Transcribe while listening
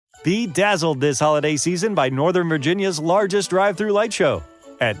Be dazzled this holiday season by Northern Virginia's largest drive-through light show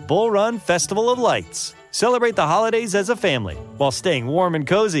at Bull Run Festival of Lights. Celebrate the holidays as a family while staying warm and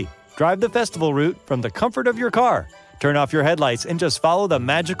cozy. Drive the festival route from the comfort of your car. Turn off your headlights and just follow the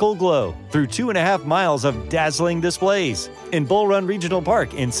magical glow through 2.5 miles of dazzling displays in Bull Run Regional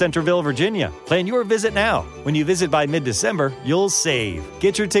Park in Centerville, Virginia. Plan your visit now. When you visit by mid-December, you'll save.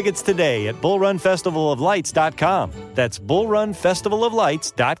 Get your tickets today at bullrunfestivaloflights.com. That's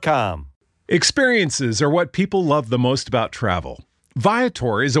bullrunfestivaloflights.com. Experiences are what people love the most about travel.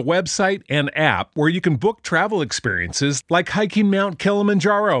 Viator is a website and app where you can book travel experiences like hiking Mount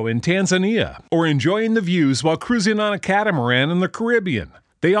Kilimanjaro in Tanzania or enjoying the views while cruising on a catamaran in the Caribbean.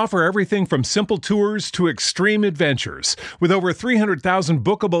 They offer everything from simple tours to extreme adventures. With over 300,000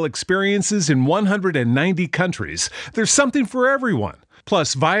 bookable experiences in 190 countries, there's something for everyone.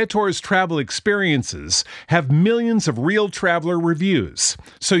 Plus, Viator's travel experiences have millions of real traveler reviews,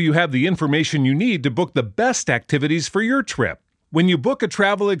 so you have the information you need to book the best activities for your trip. When you book a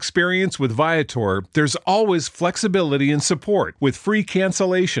travel experience with Viator, there's always flexibility and support with free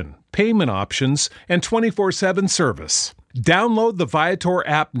cancellation, payment options, and 24/7 service. Download the Viator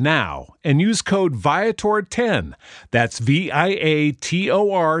app now and use code Viator10. That's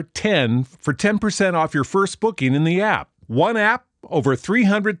Viator 10 for 10% off your first booking in the app. One app, over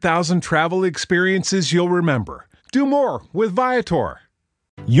 300,000 travel experiences you'll remember. Do more with Viator.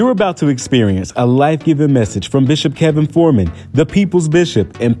 You're about to experience a life-giving message from Bishop Kevin Foreman, the People's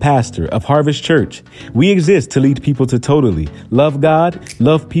Bishop and Pastor of Harvest Church. We exist to lead people to totally love God,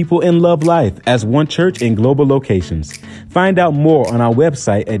 love people, and love life as one church in global locations. Find out more on our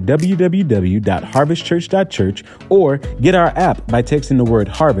website at www.harvestchurch.church or get our app by texting the word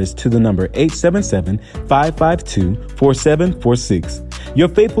HARVEST to the number 877-552-4746. Your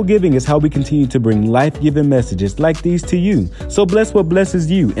faithful giving is how we continue to bring life-giving messages like these to you. So bless what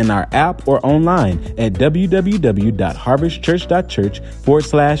blesses you in our app or online at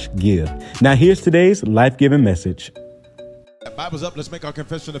www.harvestchurch.church/give. Now here's today's life-giving message. Bible's up. Let's make our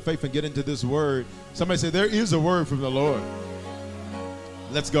confession of faith and get into this word. Somebody say, there is a word from the Lord.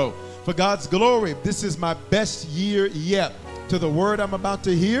 Let's go. For God's glory, this is my best year yet. To the word I'm about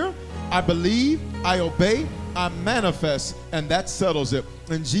to hear, I believe, I obey, I manifest, and that settles it.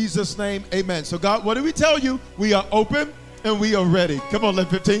 In Jesus' name, amen. So God, what do we tell you? We are open and we are ready. Come on,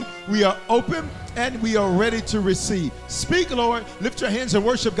 15. We are open and we are ready to receive. Speak, Lord. Lift your hands and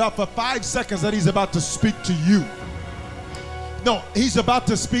worship God for 5 seconds that he's about to speak to you. No, he's about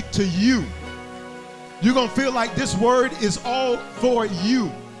to speak to you. You're going to feel like this word is all for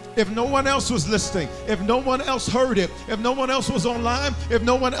you. If no one else was listening, if no one else heard it, if no one else was online, if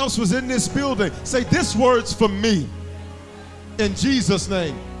no one else was in this building, say, this word's for me. In Jesus'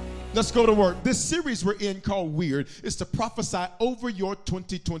 name. Let's go to work. This series we're in called Weird is to prophesy over your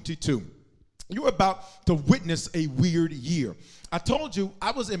 2022. You're about to witness a weird year. I told you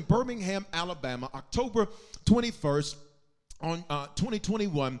I was in Birmingham, Alabama, October 21st. On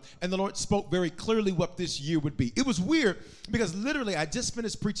 2021, and the Lord spoke very clearly what this year would be. It was weird because literally I just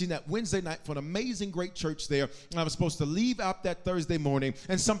finished preaching that Wednesday night for an amazing, great church there, and I was supposed to leave out that Thursday morning,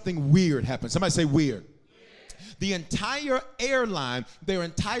 and something weird happened. Somebody say weird. The entire airline, their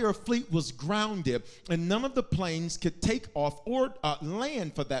entire fleet was grounded, and none of the planes could take off or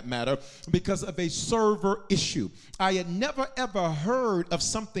land for that matter because of a server issue. I had never ever heard of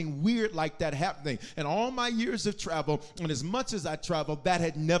something weird like that happening. In all my years of travel, and as much as I traveled, that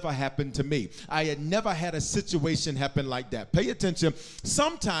had never happened to me. I had never had a situation happen like that. Pay attention.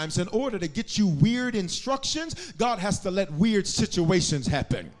 Sometimes in order to get you weird instructions, God has to let weird situations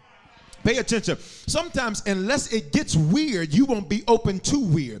happen. Pay attention. Sometimes, unless it gets weird, you won't be open to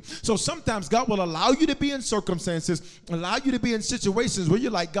weird. So sometimes God will allow you to be in circumstances, allow you to be in situations where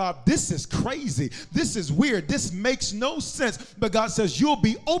you're like, God, this is crazy. This is weird. This makes no sense. But God says you'll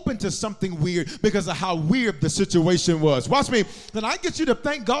be open to something weird because of how weird the situation was. Watch me. Then I get you to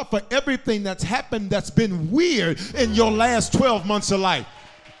thank God for everything that's happened that's been weird in your last 12 months of life.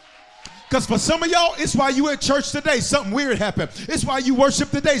 Because for some of y'all, it's why you in church today, something weird happened. It's why you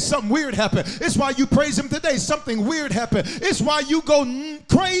worship today, something weird happened. It's why you praise him today, something weird happened. It's why you go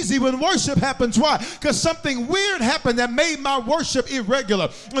crazy when worship happens. Why? Because something weird happened that made my worship irregular.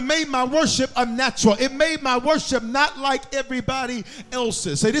 It made my worship unnatural. It made my worship not like everybody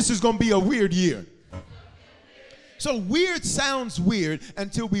else's. Say, this is going to be a weird year. So weird sounds weird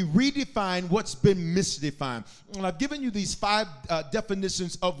until we redefine what's been misdefined. And I've given you these 5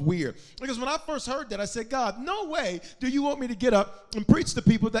 definitions of weird. Because when I first heard that, I said, God, no way do you want me to get up and preach to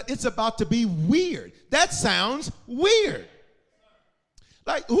people that it's about to be weird. That sounds weird.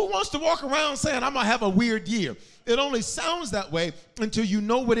 Like, who wants to walk around saying, I'm going to have a weird year? It only sounds that way until you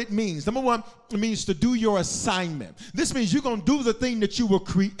know what it means. Number one, it means to do your assignment. This means you're going to do the thing that you were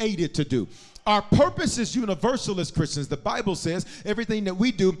created to do. Our purpose is universal as Christians. The Bible says everything that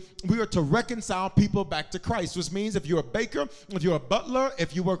we do, we are to reconcile people back to Christ, which means if you're a baker, if you're a butler,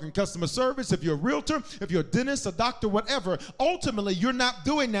 if you work in customer service, if you're a realtor, if you're a dentist, a doctor, whatever, ultimately you're not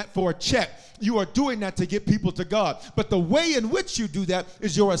doing that for a check. You are doing that to get people to God. But the way in which you do that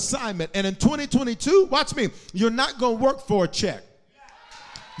is your assignment. And in 2022, watch me, you're not going to work for a check.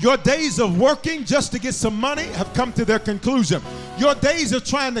 Your days of working just to get some money have come to their conclusion. Your days of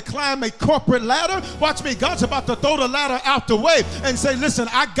trying to climb a corporate ladder, watch me, God's about to throw the ladder out the way and say, listen,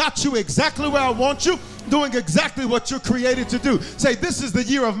 I got you exactly where I want you, doing exactly what you're created to do. Say, this is the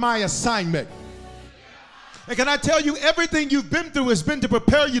year of my assignment. And can I tell you, everything you've been through has been to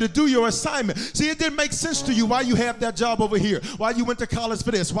prepare you to do your assignment. See, it didn't make sense to you why you have that job over here, why you went to college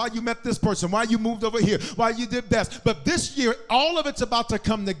for this, why you met this person, why you moved over here, why you did that. But this year, all of it's about to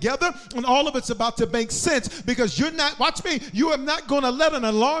come together, and all of it's about to make sense, because you're not, watch me, you are not going to let an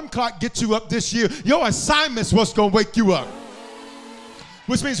alarm clock get you up this year. Your assignment's what's going to wake you up.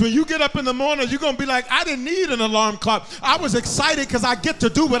 Which means when you get up in the morning, you're going to be like, I didn't need an alarm clock. I was excited because I get to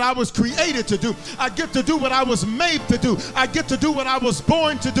do what I was created to do. I get to do what I was made to do. I get to do what I was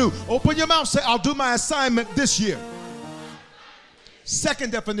born to do. Open your mouth, say, I'll do my assignment this year.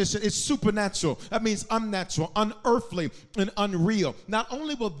 Second definition is supernatural. That means unnatural, unearthly, and unreal. Not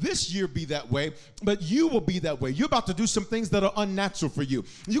only will this year be that way, but you will be that way. You're about to do some things that are unnatural for you.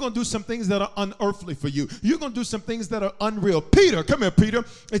 You're going to do some things that are unearthly for you. You're going to do some things that are unreal. Peter, come here, Peter.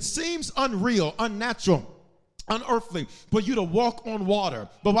 It seems unreal, unnatural, unearthly for you to walk on water.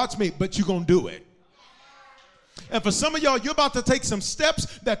 But watch me, but you're going to do it. And for some of y'all, you're about to take some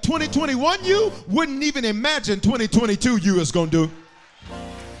steps that 2021 you wouldn't even imagine 2022 you is going to do.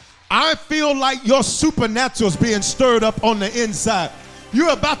 I feel like your supernatural is being stirred up on the inside.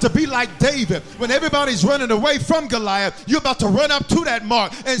 You're about to be like David. When everybody's running away from Goliath, you're about to run up to that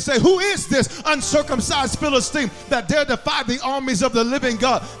mark and say, who is this uncircumcised Philistine that dare defy the armies of the living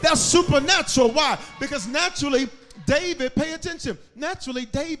God? That's supernatural. Why? Because naturally, David, pay attention, naturally,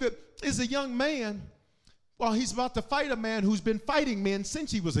 David is a young man while he's about to fight a man who's been fighting men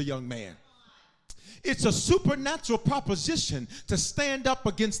since he was a young man. It's a supernatural proposition to stand up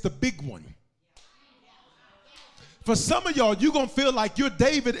against the big one. For some of y'all, you're going to feel like you're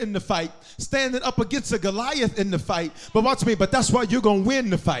David in the fight, standing up against a Goliath in the fight. But watch me, but that's why you're going to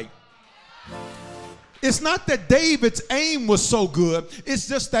win the fight. It's not that David's aim was so good. It's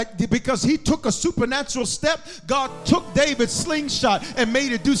just that because he took a supernatural step, God took David's slingshot and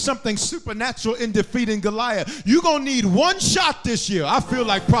made it do something supernatural in defeating Goliath. You're going to need one shot this year. I feel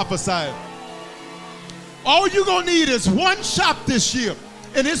like prophesying. All you're going to need is one shot this year,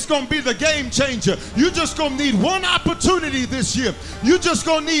 and it's going to be the game changer. You're just going to need one opportunity this year. You're just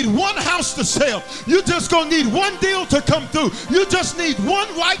going to need one house to sell. You're just going to need one deal to come through. You just need one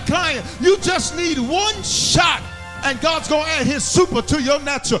right client. You just need one shot, and God's going to add his super to your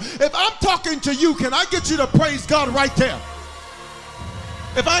natural. If I'm talking to you, can I get you to praise God right there?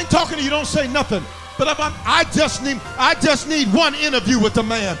 If I ain't talking to you, don't say nothing. But if I just need one interview with the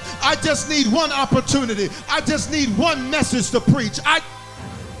man. I just need one opportunity. I just need one message to preach.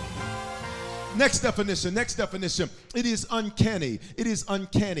 Next definition. It is uncanny. It is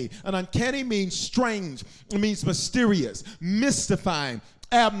uncanny. And uncanny means strange. It means mysterious, mystifying,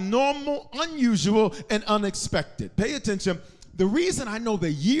 abnormal, unusual, and unexpected. Pay attention. The reason I know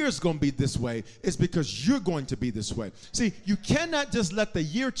the year's going to be this way is because you're going to be this way. See, you cannot just let the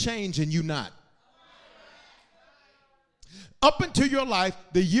year change and you not. Up into your life,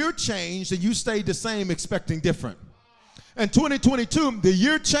 the year changed and you stayed the same expecting different. And 2022, the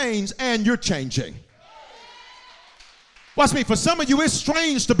year changed and you're changing. Watch me. For some of you, it's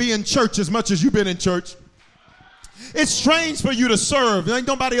strange to be in church as much as you've been in church. It's strange for you to serve. There ain't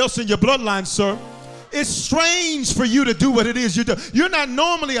nobody else in your bloodline serve. It's strange for you to do what it is you do. You're not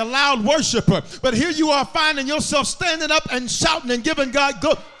normally a loud worshiper, but here you are finding yourself standing up and shouting and giving God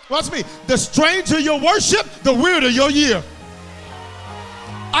good. Watch me. The stranger your worship, the weirder your year.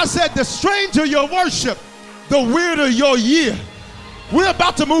 I said the stranger your worship, the weirder your year. We're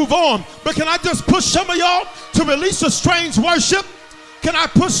about to move on, but can I just push some of y'all to release a strange worship? Can I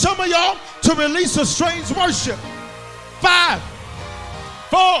push some of y'all to release a strange worship? 5,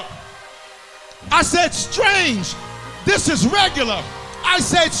 4. I said strange. This is regular. I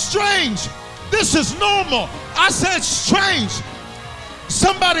said strange. This is normal. I said strange.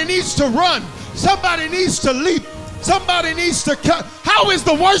 Somebody needs to run. Somebody needs to leap. Somebody needs to cut. How is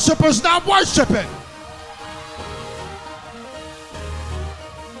the worshipers not worshiping?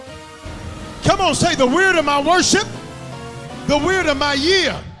 Come Come on, say the weird of my worship, the weird of my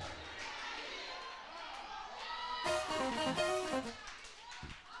year.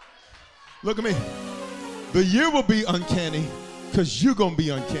 Look at me. The year will be uncanny because you're going to be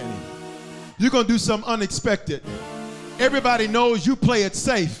uncanny. You're going to do something unexpected. Everybody knows you play it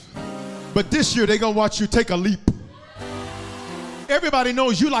safe, but this year they're going to watch you take a leap. Everybody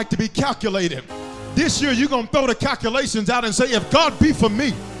knows you like to be calculated. This year you're going to throw the calculations out and say, if God be for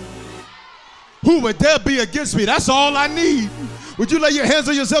me, who would dare be against me? That's all I need. Would you lay your hands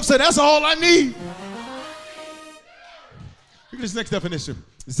on yourself and say, that's all I need? Look at this next definition.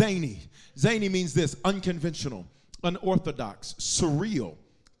 Zany. Zany means this: unconventional, unorthodox, surreal,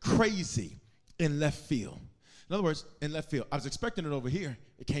 crazy, in left field. In other words, in left field. I was expecting it over here.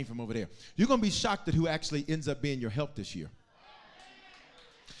 It came from over there. You're going to be shocked at who actually ends up being your help this year.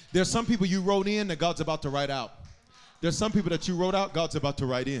 There's some people you wrote in that God's about to write out. There's some people that you wrote out, God's about to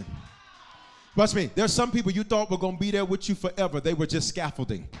write in. Watch me. There's some people you thought were going to be there with you forever. They were just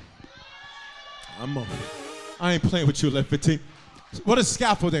scaffolding. I ain't playing with you, 11:15. What is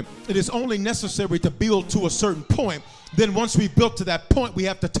scaffolding? It is only necessary to build to a certain point. Then once we built to that point, we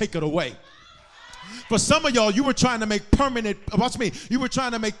have to take it away. For some of y'all, you were trying to make permanent, watch me, you were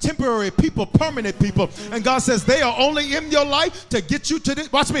trying to make temporary people permanent people. And God says they are only in your life to get you to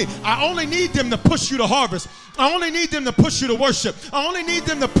this. Watch me. I only need them to push you to harvest. I only need them to push you to worship. I only need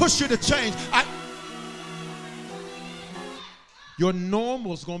them to push you to change. Your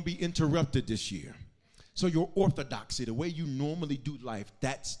normal is going to be interrupted this year. So your orthodoxy, the way you normally do life,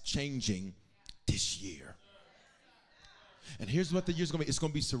 that's changing this year. And here's what the year's going to be. It's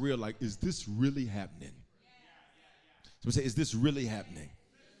going to be surreal. Like, is this really happening? So we say, is this really happening?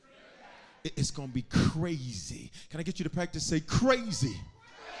 It's going to be crazy. Can I get you to practice? Say crazy.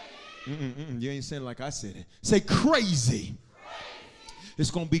 You ain't saying like I said it. Say crazy. It's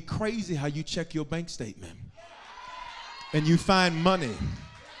going to be crazy how you check your bank statement and you find money.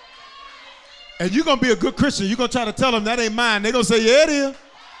 And you're going to be a good Christian. You're going to try to tell them that ain't mine. They're going to say, yeah, it is.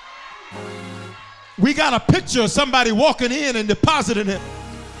 We got a picture of somebody walking in and depositing it.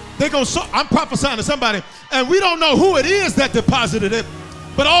 They're going to, I'm prophesying to somebody, and we don't know who it is that deposited it,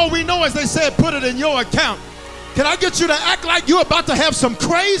 but all we know is they said put it in your account. Can I get you to act like you're about to have some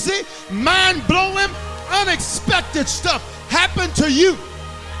crazy, mind-blowing, unexpected stuff happen to you?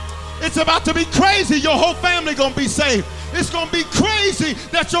 It's about to be crazy. Your whole family going to be saved. It's going to be crazy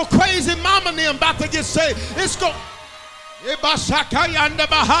that your crazy mama and them about to get saved. It's going come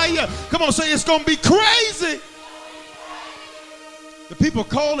on, say it's going to be crazy. The people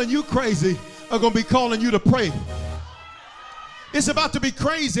calling you crazy are going to be calling you to pray. It's about to be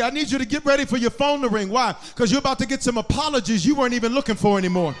crazy. I need you to get ready for your phone to ring. Why? Because you're about to get some apologies you weren't even looking for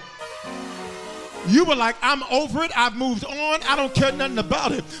anymore. You were like, I'm over it. I've moved on. I don't care nothing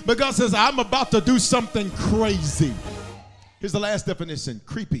about it. But God says, I'm about to do something crazy. Here's the last definition.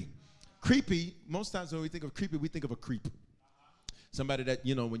 Creepy. Creepy, most times when we think of creepy, we think of a creep. Somebody that,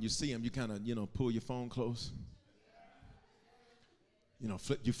 when you see him, you kind of, pull your phone close.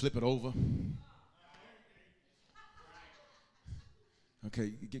 You flip it over.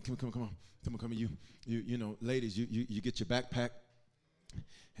 Okay, come on. You ladies, you get your backpack,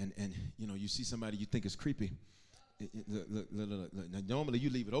 and you see somebody you think is creepy. Look. Now, normally you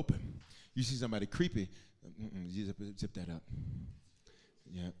leave it open. You see somebody creepy, you zip that up.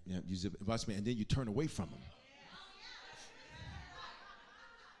 Yeah, you zip it. Watch me, and then you turn away from them.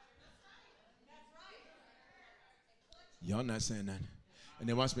 Y'all not saying that. And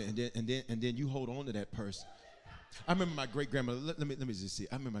then watch me, and then you hold on to that purse. I remember my great grandmother. Let me just see.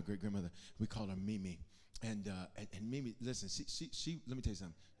 I remember my great grandmother. We call her Mimi, and Mimi. Listen, she. Let me tell you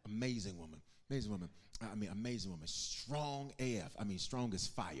something. Amazing woman. Amazing woman. Strong AF. Strong as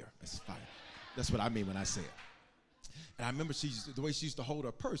fire. That's fire. That's what I mean when I say it. And I remember the way she used to hold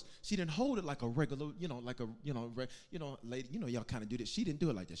her purse. She didn't hold it like a regular, lady. Y'all kind of do this. She didn't do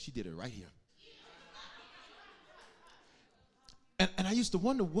it like that. She did it right here. And I used to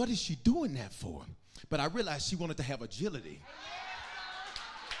wonder, what is she doing that for? But I realized she wanted to have agility.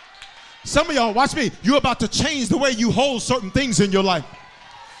 Some of y'all, watch me. You're about to change the way you hold certain things in your life.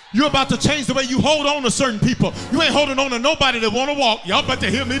 You're about to change the way you hold on to certain people. You ain't holding on to nobody that want to walk. Y'all about to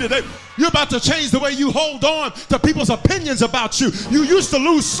hear me today. You're about to change the way you hold on to people's opinions about you. You used to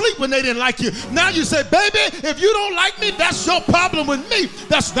lose sleep when they didn't like you. Now you say, baby, if you don't like me, that's your problem with me.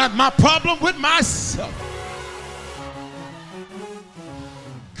 That's not my problem with myself.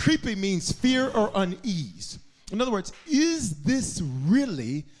 Creepy means fear or unease. In other words, is this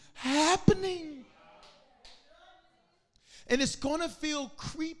really happening? And it's going to feel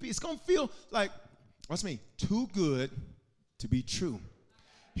creepy. It's going to feel like, watch me, too good to be true.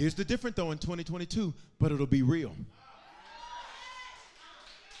 Here's the difference, though, in 2022, but it'll be real.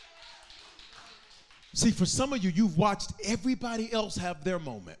 See, for some of you, you've watched everybody else have their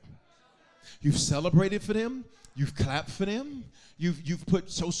moment. You've celebrated for them. You've clapped for them. You've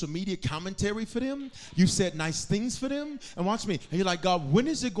put social media commentary for them. You've said nice things for them. And watch me. And you're like, God, when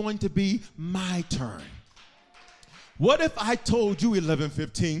is it going to be my turn? What if I told you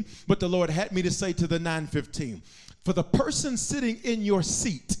 11:15, but the Lord had me to say to the 9:15, for the person sitting in your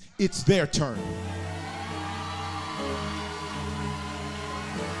seat, it's their turn.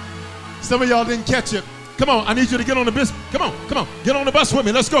 Some of y'all didn't catch it. Come on, I need you to get on the bus. Come on, get on the bus with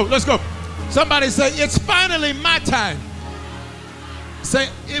me. Let's go. Somebody say, it's finally my time. Say,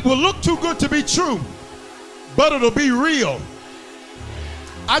 it will look too good to be true, but it'll be real.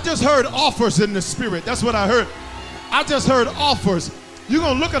 I just heard offers in the spirit. That's what I heard. I just heard offers. You're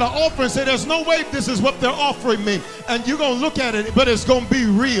going to look at an offer and say, there's no way this is what they're offering me. And you're going to look at it, but it's going to be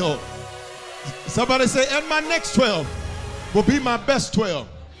real. Somebody say, and my next 12 will be my best 12.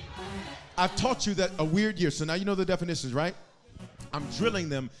 I've taught you that a weird year. So now you know the definitions, right? I'm drilling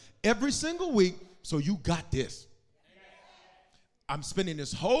them every single week, so you got this. I'm spending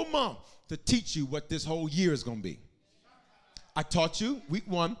this whole month to teach you what this whole year is going to be. I taught you, week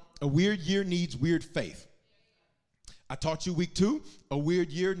 1, a weird year needs weird faith. I taught you week 2, a weird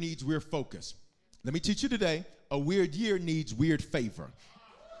year needs weird focus. Let me teach you today, a weird year needs weird favor.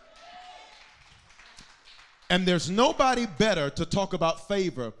 And there's nobody better to talk about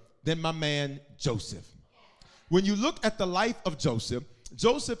favor than my man Joseph. When you look at the life of Joseph,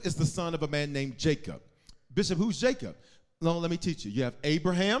 Joseph is the son of a man named Jacob. Bishop, who's Jacob? No, let me teach you. You have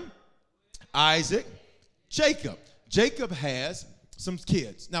Abraham, Isaac, Jacob. Jacob has some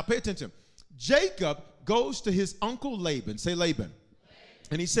kids. Now pay attention. Jacob goes to his uncle Laban. Say Laban.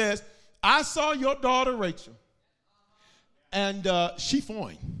 And he says, I saw your daughter Rachel. And she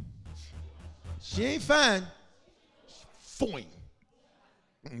fine. She ain't fine. Fine.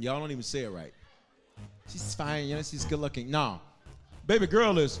 Y'all don't even say it right. She's fine, you know, she's good looking. No. Baby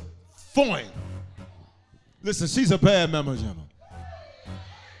girl is fine. Listen, she's a bad mama jamma.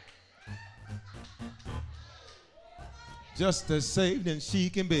 Just as saved as she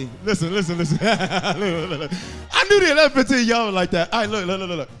can be. Listen. Look. I knew the 11-15 y'all were like that. All right,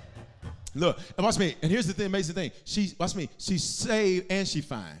 look. Look, and watch me. And here's the thing, amazing thing. Watch me. She's saved and she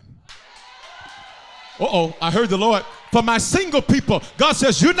fine. Uh-oh, I heard the Lord. For my single people, God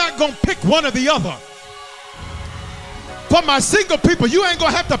says, you're not going to pick one or the other. For my single people, you ain't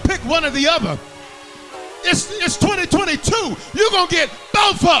going to have to pick one or the other. It's 2022. You're going to get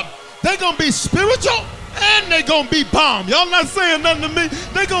both of them. They're going to be spiritual and they're going to be bomb. Y'all not saying nothing to me.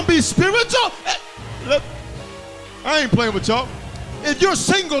 They're going to be spiritual. Look, I ain't playing with y'all. If you're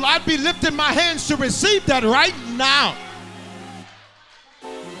single, I'd be lifting my hands to receive that right now.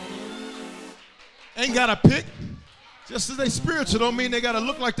 Ain't got to pick. Just as they spiritual don't mean they got to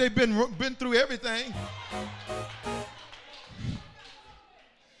look like they've been through everything.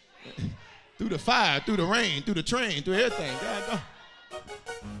 Through the fire, through the rain, through the train, through everything. God, go.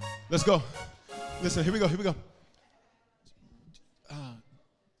 Let's go. Listen, here we go.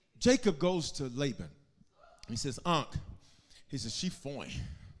 Jacob goes to Laban. He says, Unc. He says, she fine.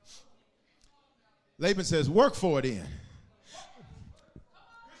 Laban says, work for it then.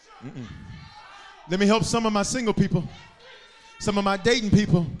 Let me help some of my single people, some of my dating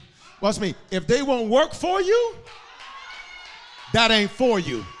people. Watch me. If they won't work for you, that ain't for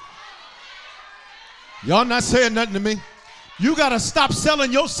you. Y'all not saying nothing to me. You got to stop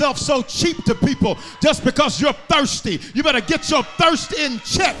selling yourself so cheap to people just because you're thirsty. You better get your thirst in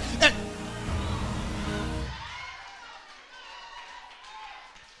check.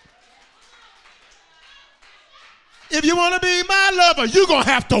 If you want to be my lover, you're going to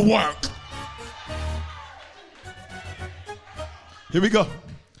have to work. Here we go.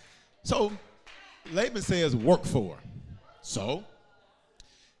 So Laban says work for her. So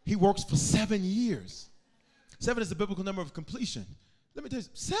he works for 7 years. 7 is the biblical number of completion. Let me tell you,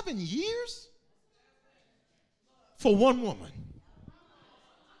 7 years for one woman.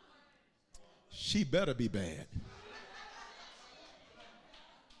 She better be bad.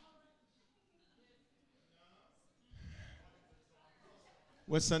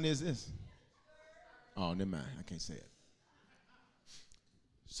 What Sunday is this? Oh, never mind. I can't say it.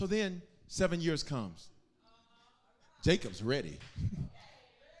 So then 7 years comes. Jacob's ready.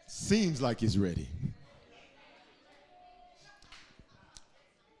 Seems like he's ready.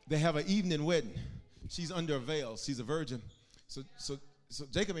 They have an evening wedding. She's under a veil. She's a virgin. So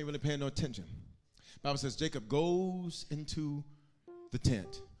Jacob ain't really paying no attention. The Bible says Jacob goes into the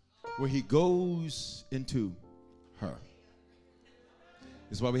tent where he goes into her.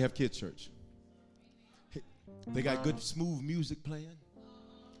 This is why we have kids' church. They got good, smooth music playing.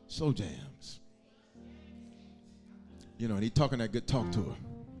 Slow jams. You know, and he's talking that good talk to her.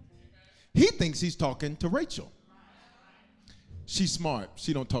 He thinks he's talking to Rachel. She's smart.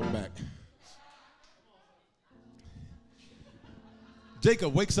 She don't talk back.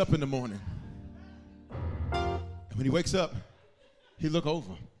 Jacob wakes up in the morning. And when he wakes up, he look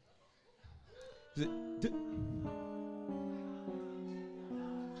over. He said,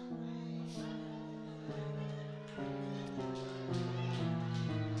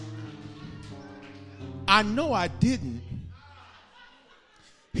 I know I didn't.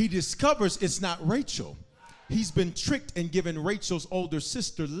 He discovers it's not Rachel. He's been tricked and given Rachel's older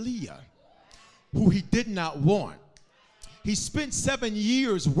sister, Leah, who he did not want. He spent 7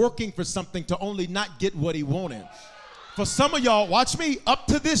 years working for something to only not get what he wanted. For some of y'all, watch me, up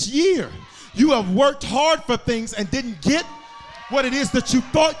to this year, you have worked hard for things and didn't get what it is that you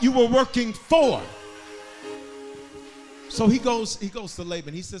thought you were working for. So he goes to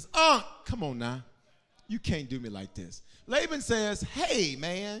Laban. He says, come on now. You can't do me like this. Laban says, hey,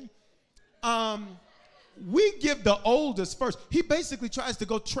 man, we give the oldest first. He basically tries to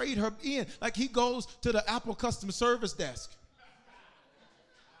go trade her in. Like he goes to the Apple customer service desk.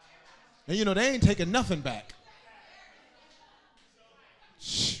 And, you know, they ain't taking nothing back.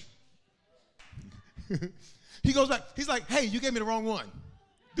 Shh. He goes back. He's like, hey, you gave me the wrong one.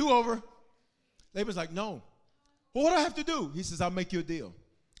 Do over. Laban's like, no. Well, what do I have to do? He says, I'll make you a deal.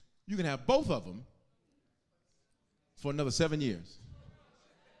 You can have both of them for another 7 years.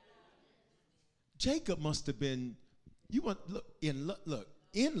 Jacob must have been, in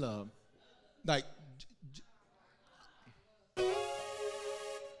love, like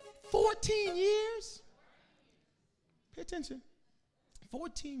 14 years. Pay attention.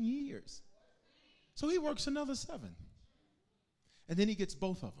 14 years. So he works another 7. And then he gets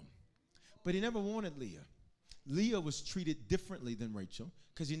both of them. But he never wanted Leah. Leah was treated differently than Rachel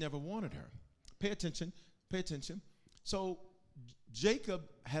because he never wanted her. Pay attention. Pay attention. So Jacob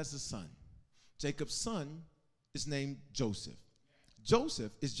has a son. Jacob's son is named Joseph.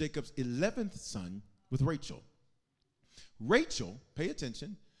 Joseph is Jacob's 11th son with Rachel. Rachel, pay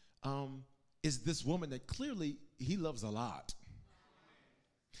attention, is this woman that clearly he loves a lot.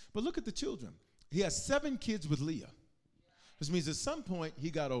 But look at the children. He has 7 kids with Leah. This means at some point he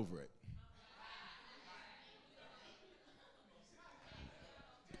got over it.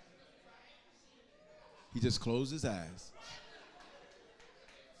 He just closed his eyes.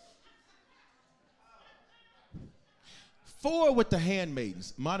 Four with the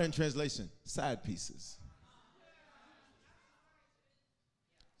handmaidens, modern translation, side pieces.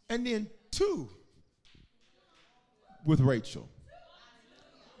 And then 2 with Rachel.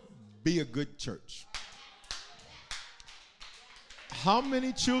 Be a good church. How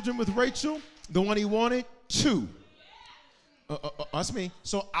many children with Rachel? The one he wanted? 2. That's me.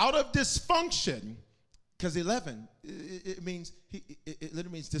 So out of dysfunction, because 11, it literally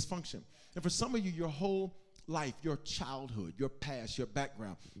means dysfunction. And for some of you, your whole life, your childhood, your past, your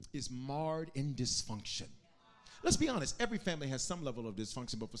background is marred in dysfunction. Let's be honest, every family has some level of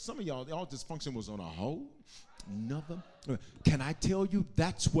dysfunction, but for some of y'all, all dysfunction was on a whole nother. Can I tell you,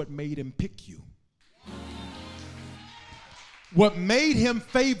 that's what made him pick you. What made him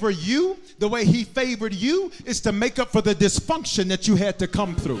favor you, the way he favored you, is to make up for the dysfunction that you had to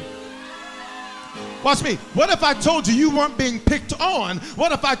come through. Watch me. What if I told you you weren't being picked on?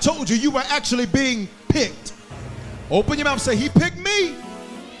 What if I told you you were actually being picked? Open your mouth and say, he picked me.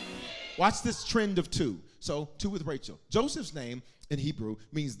 Watch this trend of 2. So 2 with Rachel. Joseph's name in Hebrew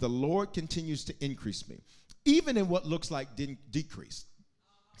means the Lord continues to increase me, even in what looks like decrease.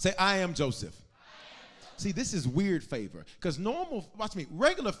 Say, I am Joseph. See, this is weird favor. Because normal, watch me,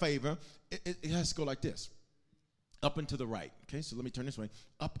 regular favor, it has to go like this. Up and to the right. Okay, so let me turn this way.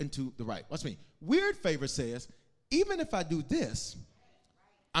 Up and to the right. Watch me. Weird favor says, even if I do this,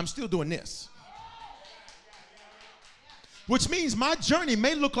 I'm still doing this. Which means my journey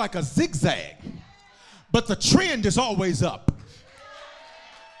may look like a zigzag, but the trend is always up.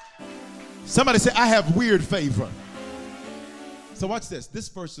 Somebody say, I have weird favor. So watch this. This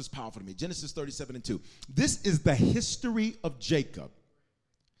verse is powerful to me. Genesis 37:2. This is the history of Jacob.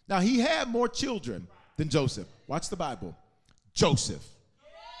 Now, he had more children than Joseph. Watch the Bible. Joseph.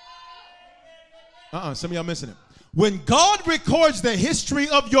 Some of y'all missing it. When God records the history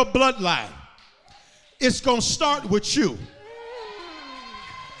of your bloodline, it's going to start with you.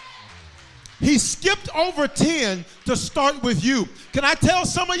 He skipped over 10 to start with you. Can I tell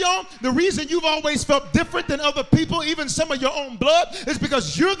some of y'all, the reason you've always felt different than other people, even some of your own blood, is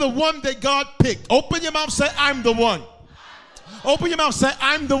because you're the one that God picked. Open your mouth and say, I'm the one. Open your mouth. Say,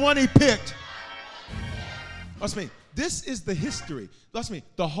 I'm the one he picked. Watch me. This is the history. Watch me.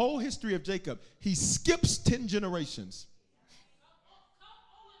 The whole history of Jacob. He skips 10 generations.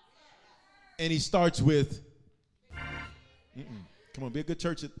 And he starts with, come on, be a good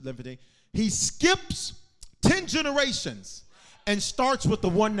church at 11:15. He skips 10 generations and starts with the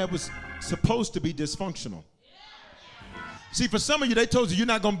one that was supposed to be dysfunctional. See, for some of you, they told you you're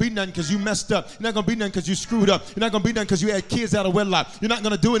not going to be nothing because you messed up. You're not going to be nothing because you screwed up. You're not going to be nothing because you had kids out of wedlock. You're not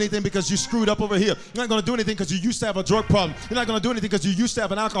going to do anything because you screwed up over here. You're not going to do anything because you used to have a drug problem. You're not going to do anything because you used to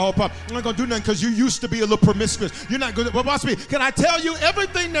have an alcohol problem. You're not going to do nothing because you used to be a little promiscuous. You're not going to, well, watch me. Can I tell you,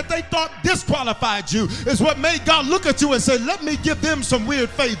 everything that they thought disqualified you is what made God look at you and say, let me give them some weird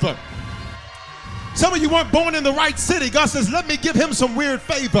favor. Some of you weren't born in the right city. God says, let me give him some weird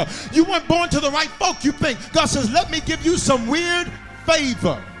favor. You weren't born to the right folk, you think. God says, let me give you some weird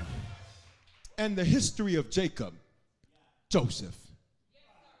favor. And the history of Jacob, Joseph.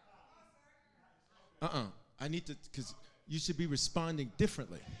 I need to, because you should be responding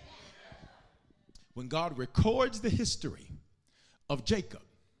differently. When God records the history of Jacob,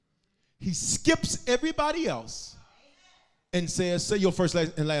 he skips everybody else and says, say your first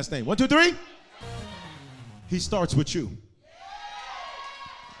and last name. 1, 2, 3. He starts with you.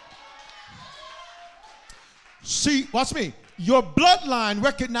 See, watch me. Your bloodline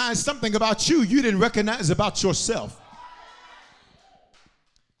recognized something about you didn't recognize about yourself.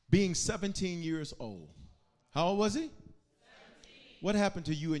 Being 17 years old. How old was he? 17. What happened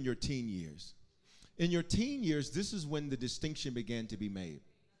to you in your teen years? In your teen years, this is when the distinction began to be made.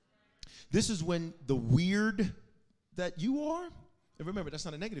 This is when the weird that you are, and remember, that's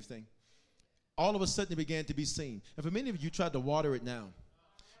not a negative thing, all of a sudden it began to be seen. And for many of you, tried to water it down.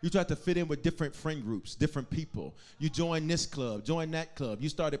 You tried to fit in with different friend groups, different people. You joined this club, joined that club. You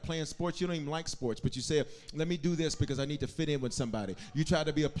started playing sports. You don't even like sports, but you said, let me do this because I need to fit in with somebody. You tried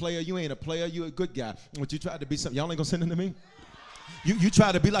to be a player. You ain't a player. You a good guy. But you tried to be something. Y'all ain't going to send them to me? You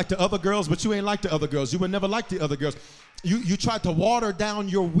try to be like the other girls, but you ain't like the other girls. You were never like the other girls. You tried to water down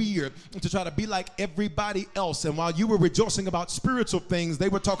your weird to try to be like everybody else. And while you were rejoicing about spiritual things, they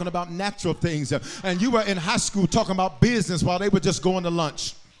were talking about natural things. And you were in high school talking about business while they were just going to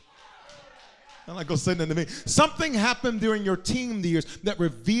lunch. I'm not going to say nothing to me. Something happened during your teen years that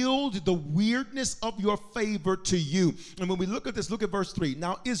revealed the weirdness of your favor to you. And when we look at this, look at verse 3.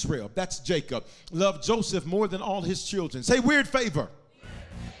 Now Israel, that's Jacob, loved Joseph more than all his children. Say weird favor.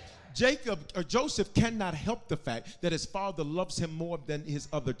 Joseph cannot help the fact that his father loves him more than his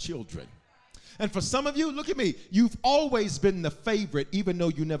other children. And for some of you, look at me, you've always been the favorite even though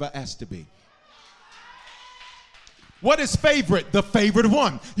you never asked to be. What is favorite? The favored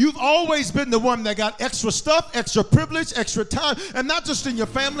one. You've always been the one that got extra stuff, extra privilege, extra time, and not just in your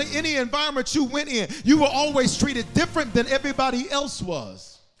family, any environment you went in, you were always treated different than everybody else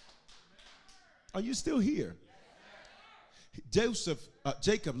was. Are you still here?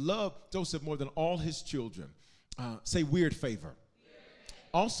 Jacob loved Joseph more than all his children. Say weird favor.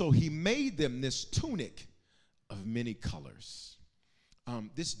 Also, he made them this tunic of many colors.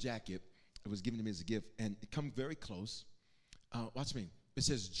 This jacket, it was given to me as a gift, and it comes very close. Watch me. It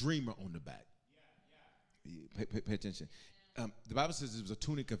says dreamer on the back. Pay attention. The Bible says it was a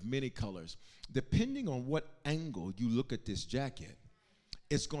tunic of many colors. Depending on what angle you look at this jacket,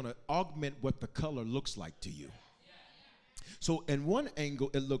 it's going to augment what the color looks like to you. So in one angle,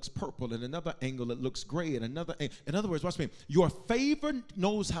 it looks purple. In another angle, it looks gray. In other words, watch me. Your favor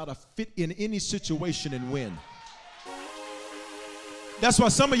knows how to fit in any situation and win. That's why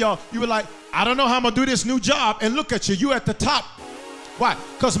some of y'all, you were like, I don't know how I'm going to do this new job. And look at you. You at the top. Why?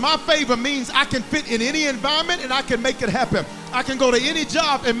 Because my favor means I can fit in any environment and I can make it happen. I can go to any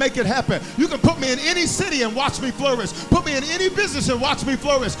job and make it happen. You can put me in any city and watch me flourish. Put me in any business and watch me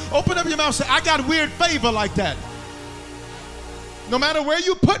flourish. Open up your mouth and say, I got weird favor like that. No matter where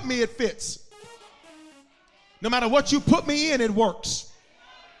you put me, it fits. No matter what you put me in, it works.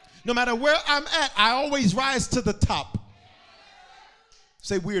 No matter where I'm at, I always rise to the top.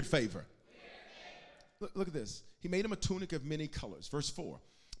 Say weird favor. Look at this. He made him a tunic of many colors. Verse 4.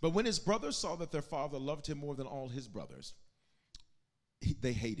 But when his brothers saw that their father loved him more than all his brothers,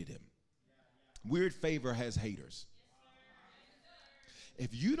 they hated him. Weird favor has haters. If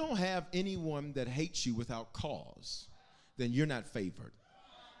you don't have anyone that hates you without cause, then you're not favored.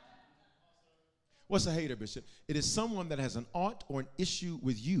 What's a hater, Bishop? It is someone that has an ought or an issue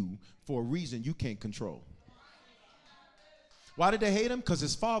with you for a reason you can't control. Why did they hate him? Because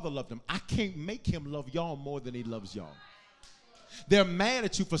his father loved him. I can't make him love y'all more than he loves y'all. They're mad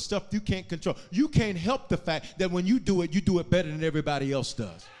at you for stuff you can't control. You can't help the fact that when you do it better than everybody else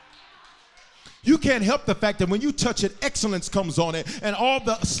does. You can't help the fact that when you touch it, excellence comes on it. And all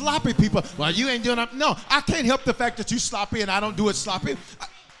the sloppy people, well, you ain't doing it. No, I can't help the fact that you sloppy and I don't do it sloppy.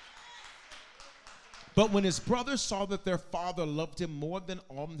 But when his brothers saw that their father loved him more than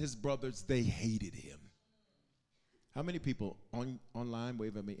all his brothers, they hated him. How many people online,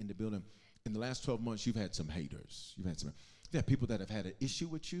 wave at me, in the building, in the last 12 months, you've had some haters. You've had people that have had an issue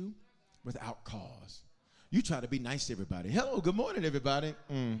with you without cause. You try to be nice to everybody. Hello, good morning, everybody.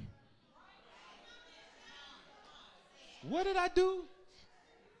 What did I do?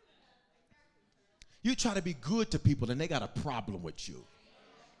 You try to be good to people and they got a problem with you.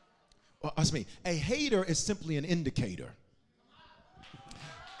 Well, ask me, a hater is simply an indicator.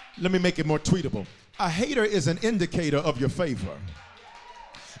 Let me make it more tweetable. A hater is an indicator of your favor.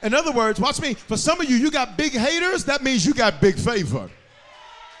 In other words, watch me, for some of you, you got big haters, that means you got big favor.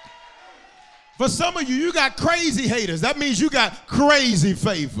 For some of you, you got crazy haters, that means you got crazy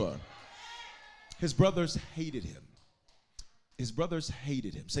favor. His brothers hated him. His brothers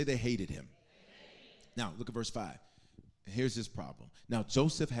hated him. Say they hated him. Now, look at verse 5. And here's his problem. Now,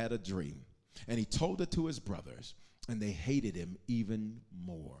 Joseph had a dream, and he told it to his brothers, and they hated him even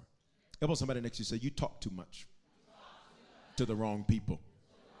more. Elbow somebody next to you, say, you talk too much to the wrong people.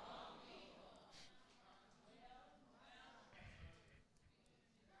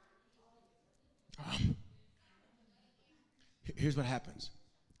 Here's what happens.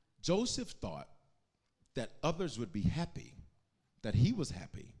 Joseph thought that others would be happy that he was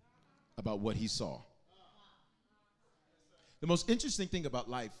happy about what he saw. The most interesting thing about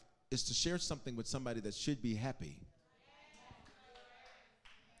life is to share something with somebody that should be happy.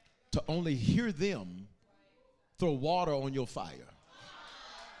 To only hear them throw water on your fire.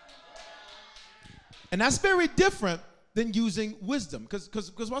 And that's very different than using wisdom.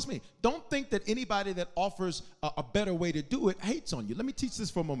 Because watch me, don't think that anybody that offers a better way to do it hates on you. Let me teach this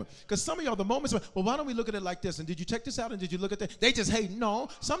for a moment. Because some of y'all, the moments, well, why don't we look at it like this? And did you check this out? And did you look at that? They just hate. No,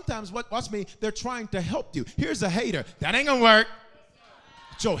 sometimes, watch me, they're trying to help you. Here's a hater. That ain't gonna work.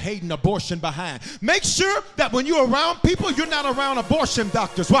 Your hating abortion behind. Make sure that when you're around people, you're not around abortion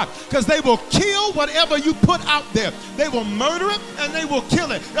doctors. Why? Because they will kill whatever you put out there. They will murder it and they will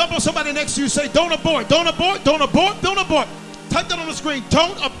kill it. Elbow somebody next to you, say, don't abort, don't abort, don't abort, don't abort. Type that on the screen.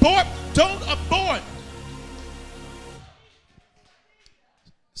 Don't abort, don't abort.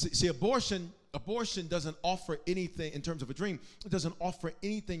 See, abortion doesn't offer anything in terms of a dream. It doesn't offer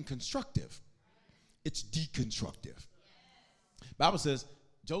anything constructive. It's deconstructive. Bible says,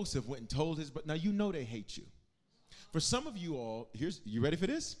 Joseph went and told his brother. Now you know they hate you. For some of you all, you ready for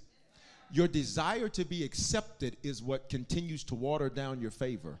this? Your desire to be accepted is what continues to water down your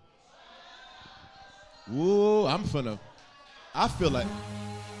favor. Whoa, I feel like,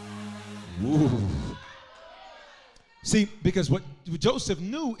 whoa. See, because what Joseph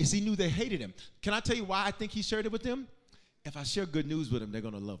knew is he knew they hated him. Can I tell you why I think he shared it with them? If I share good news with them, they're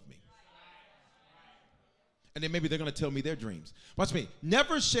going to love me. And then maybe they're going to tell me their dreams. Watch me.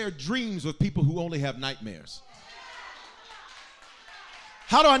 Never share dreams with people who only have nightmares.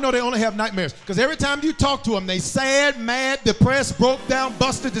 How do I know they only have nightmares? Because every time you talk to them, they sad, mad, depressed, broke down,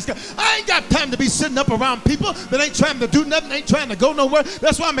 busted. I ain't got time to be sitting up around people that ain't trying to do nothing, ain't trying to go nowhere.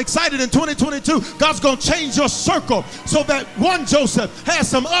 That's why I'm excited in 2022. God's going to change your circle so that one Joseph has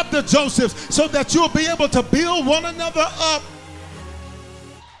some other Josephs so that you'll be able to build one another up.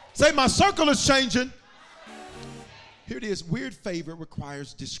 Say, my circle is changing. Here it is. Weird favor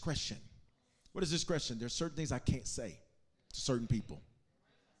requires discretion. What is discretion? There's certain things I can't say to certain people.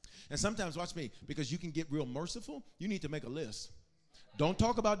 And sometimes, watch me, because you can get real merciful, you need to make a list. Don't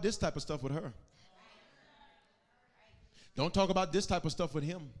talk about this type of stuff with her. Don't talk about this type of stuff with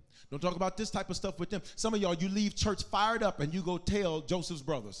him. Don't talk about this type of stuff with them. Some of y'all, you leave church fired up and you go tell Joseph's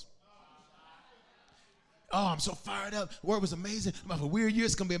brothers. Oh, I'm so fired up. Word was amazing. I'm having a weird year.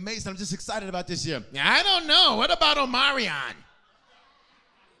 It's going to be amazing. I'm just excited about this year. I don't know. What about Omarion?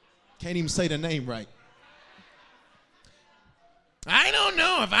 Can't even say the name right. I don't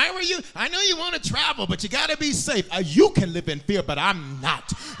know. If I were you, I know you want to travel, but you got to be safe. You can live in fear, but I'm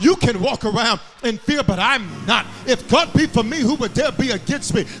not. You can walk around in fear, but I'm not. If God be for me, who would dare be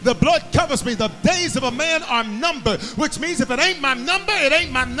against me? The blood covers me. The days of a man are numbered, which means if it ain't my number, it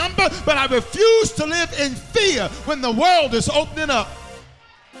ain't my number, but I refuse to live in fear when the world is opening up.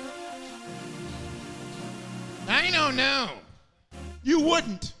 I don't know. You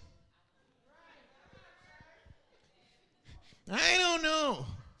wouldn't. I don't know.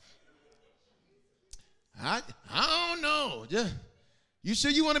 I don't know. You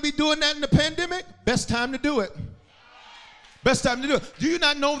sure you want to be doing that in the pandemic? Best time to do it. Best time to do it. Do you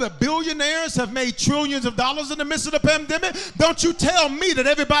not know that billionaires have made trillions of dollars in the midst of the pandemic? Don't you tell me that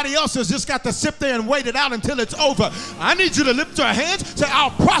everybody else has just got to sit there and wait it out until it's over. I need you to lift your hands, say,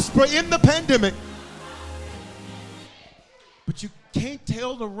 I'll prosper in the pandemic. But you can't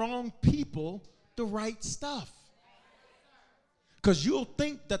tell the wrong people the right stuff. Because you'll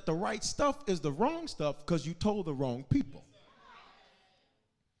think that the right stuff is the wrong stuff because you told the wrong people.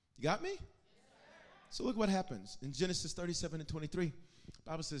 You got me? So look what happens in Genesis 37 and 23. The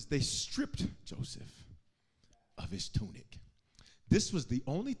Bible says they stripped Joseph of his tunic. This was the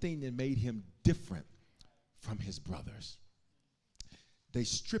only thing that made him different from his brothers. They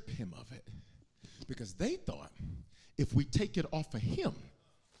stripped him of it because they thought if we take it off of him,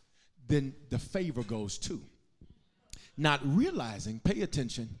 then the favor goes too. Not realizing, pay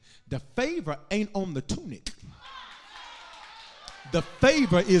attention, the favor ain't on the tunic. The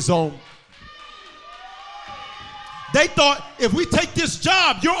favor is on. They thought, if we take this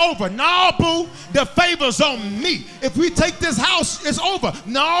job, you're over. No, boo, the favor's on me. If we take this house, it's over.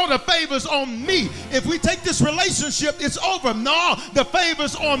 No, the favor's on me. If we take this relationship, it's over. No, the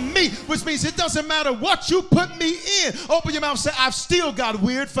favor's on me. Which means it doesn't matter what you put me in. Open your mouth and say, I've still got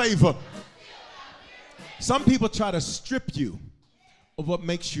weird favor. Some people try to strip you of what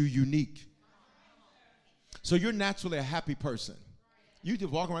makes you unique. So you're naturally a happy person. You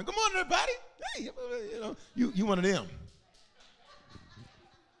just walk around, good morning, everybody. Hey, you one of them.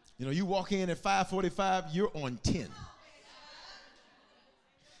 You walk in at 5:45, you're on 10.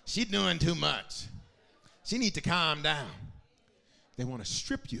 She's doing too much. She needs to calm down. They want to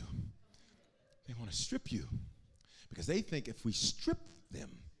strip you. They want to strip you because they think if we strip them,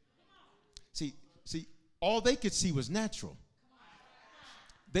 see, all they could see was natural.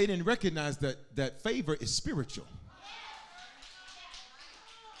 They didn't recognize that favor is spiritual.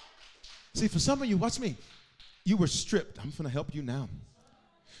 See, for some of you, watch me. You were stripped. I'm going to help you now.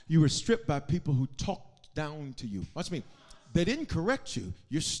 You were stripped by people who talked down to you. Watch me. They didn't correct you.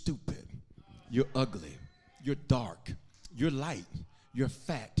 You're stupid. You're ugly. You're dark. You're light. You're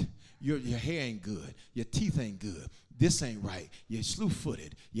fat. Your hair ain't good. Your teeth ain't good. This ain't right. You're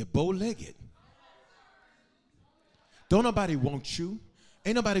slew-footed. You're bow-legged. Don't nobody want you.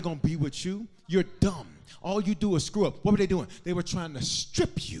 Ain't nobody going to be with you. You're dumb. All you do is screw up. What were they doing? They were trying to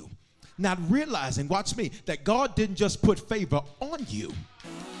strip you. Not realizing, watch me, that God didn't just put favor on you,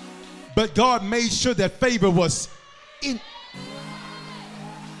 but God made sure that favor was in.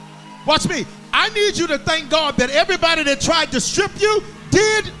 Watch me. I need you to thank God that everybody that tried to strip you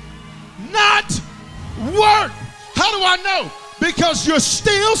did not work. How do I know? Because you're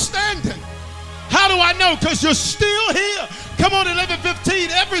still standing. How do I know? Because you're still here. Come on, 11:15,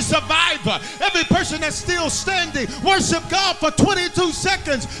 every survivor, every person that's still standing, worship God for 22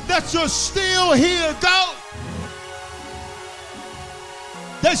 seconds that you're still here. Go.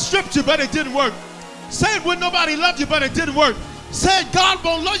 They stripped you, but it didn't work. Said when nobody loved you, but it didn't work. Said God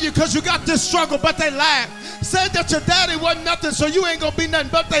won't love you because you got this struggle, but they lied. Said that your daddy wasn't nothing, so you ain't going to be nothing,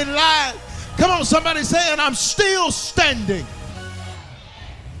 but they lied. Come on, somebody saying, I'm still standing.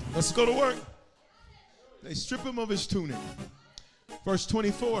 Let's go to work. They strip him of his tunic. Verse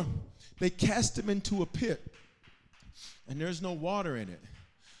 24, they cast him into a pit, and there's no water in it.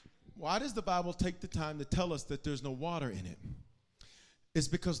 Why does the Bible take the time to tell us that there's no water in it? It's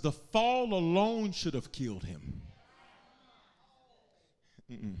because the fall alone should have killed him.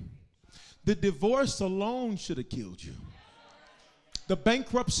 The divorce alone should have killed you. The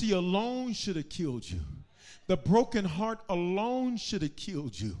bankruptcy alone should have killed you. The broken heart alone should have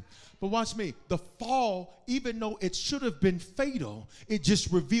killed you. But watch me, the fall, even though it should have been fatal, it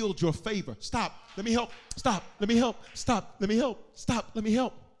just revealed your favor. Stop, let me help, stop, let me help, stop, let me help, stop, let me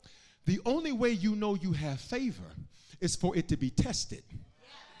help. The only way you know you have favor is for it to be tested.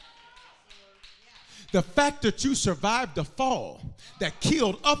 The fact that you survived the fall that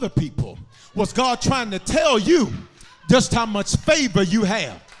killed other people was God trying to tell you just how much favor you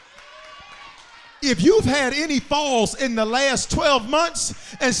have. If you've had any falls in the last 12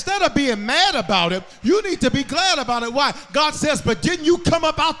 months, instead of being mad about it, you need to be glad about it. Why? God says, but didn't you come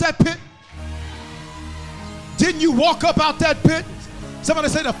up out that pit? Didn't you walk up out that pit? Somebody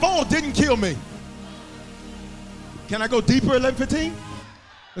say the fall didn't kill me. Can I go deeper, 11:15?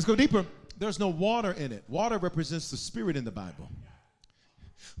 Let's go deeper. There's no water in it. Water represents the spirit in the Bible,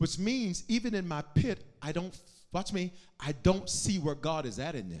 which means even in my pit, I don't see where God is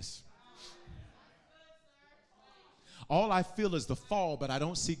at in this. All I feel is the fall, but I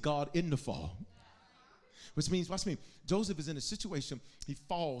don't see God in the fall. Which means, watch me, Joseph is in a situation, he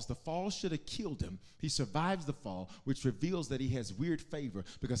falls. The fall should have killed him. He survives the fall, which reveals that he has weird favor,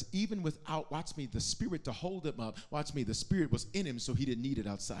 because even without, watch me, the spirit to hold him up, watch me, the spirit was in him, so he didn't need it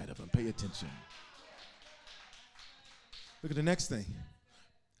outside of him. Pay attention. Look at the next thing.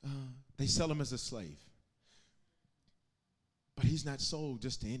 They sell him as a slave. But he's not sold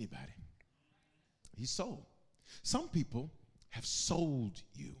just to anybody. He's sold. Some people have sold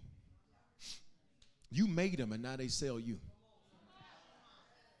you. You made them, and now they sell you.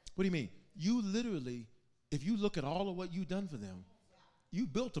 What do you mean? You literally, if you look at all of what you've done for them, you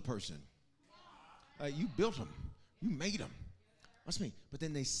built a person. You built them. You made them. Watch me. But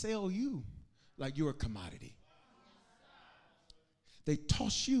then they sell you like you're a commodity. They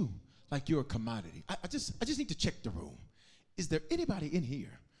toss you like you're a commodity. I just need to check the room. Is there anybody in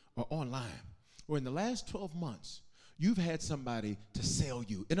here or online or in the last 12 months you've had somebody to sell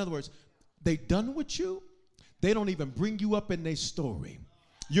you? In other words, they done with you. They don't even bring you up in their story.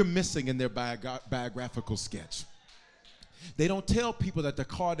 You're missing in their biographical sketch. They don't tell people that the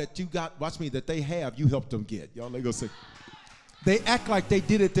car that you got, watch me, that they have, you helped them get. Y'all, they go say, they act like they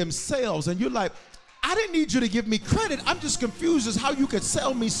did it themselves, and you're like, I didn't need you to give me credit. I'm just confused as how you could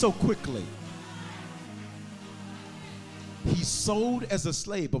sell me so quickly. He's sold as a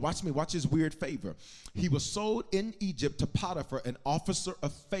slave, but watch me, watch his weird favor. He was sold in Egypt to Potiphar, an officer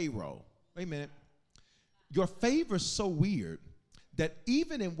of Pharaoh. Wait a minute. Your favor is so weird that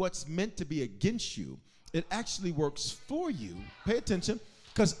even in what's meant to be against you, it actually works for you. Pay attention,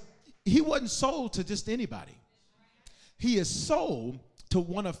 because he wasn't sold to just anybody. He is sold to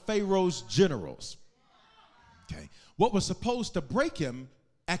one of Pharaoh's generals. Okay. What was supposed to break him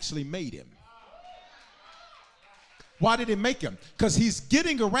actually made him. Why did it make him? Because he's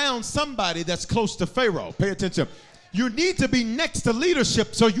getting around somebody that's close to Pharaoh. Pay attention. You need to be next to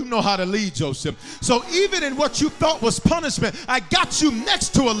leadership so you know how to lead, Joseph. So even in what you thought was punishment, I got you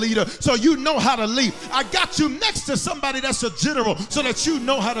next to a leader so you know how to lead. I got you next to somebody that's a general so that you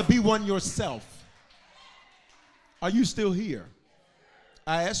know how to be one yourself. Are you still here?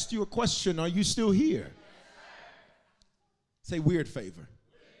 I asked you a question. Are you still here? Say weird favor.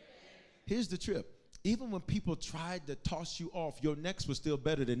 Here's the trip. Even when people tried to toss you off, your next was still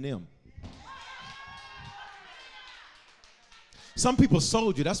better than them. Some people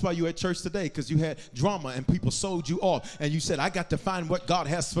sold you. That's why you're at church today, because you had drama and people sold you off. And you said, I got to find what God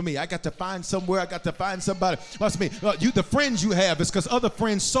has for me. I got to find somewhere. I got to find somebody. Watch me. The friends you have is because other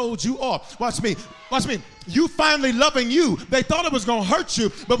friends sold you off. Watch me. Watch me. You finally loving you. They thought it was going to hurt you.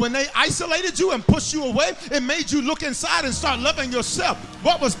 But when they isolated you and pushed you away, it made you look inside and start loving yourself.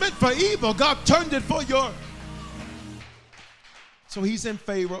 What was meant for evil, God turned it for your. So he's in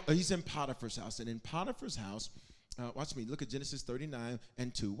Potiphar's house. And in Potiphar's house, watch me. Look at Genesis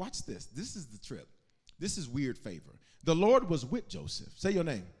 39:2. Watch this. This is the trip. This is weird favor. The Lord was with Joseph. Say your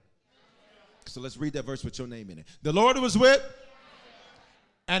name. So let's read that verse with your name in it. The Lord was with,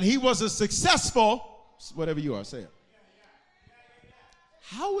 and he was a successful, whatever you are, say it.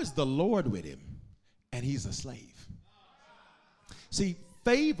 How is the Lord with him, and he's a slave? See,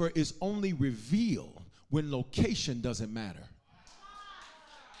 favor is only revealed when location doesn't matter.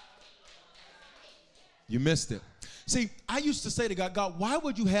 You missed it. See, I used to say to God, God, why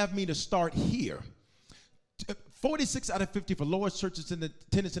would you have me to start here? 46 out of 50 for lowest churches in the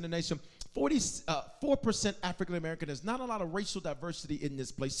attendance in the nation. 4% African American. There's not a lot of racial diversity in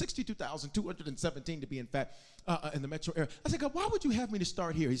this place. 62,217 to be in fact in the metro area. I said, God, why would you have me to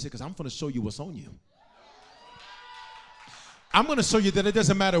start here? He said, because I'm going to show you what's on you. I'm going to show you that it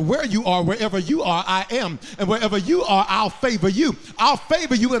doesn't matter where you are, wherever you are, I am. And wherever you are, I'll favor you. I'll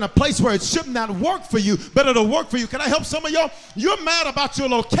favor you in a place where it should not work for you, but it'll work for you. Can I help some of y'all? You're mad about your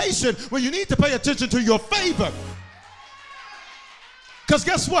location when you need to pay attention to your favor. Because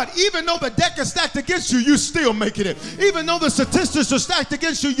guess what? Even though the deck is stacked against you, you still making it. Even though the statistics are stacked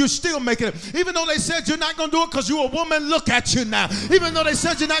against you, you still making it. Even though they said you're not going to do it because you're a woman, look at you now. Even though they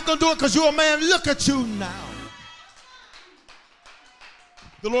said you're not going to do it because you're a man, look at you now.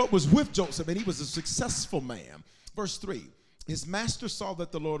 The Lord was with Joseph, and he was a successful man. Verse 3, his master saw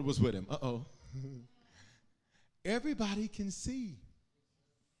that the Lord was with him. Uh-oh. Everybody can see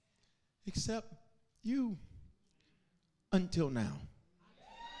except you until now.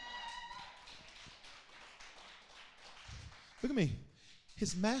 Look at me.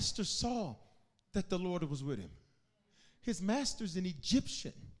 His master saw that the Lord was with him. His master's an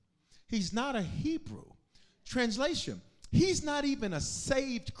Egyptian. He's not a Hebrew. Translation. He's not even a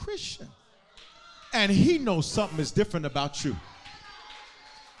saved Christian. And he knows something is different about you.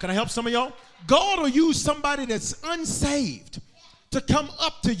 Can I help some of y'all? God will use somebody that's unsaved to come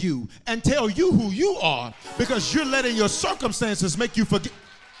up to you and tell you who you are because you're letting your circumstances make you forget.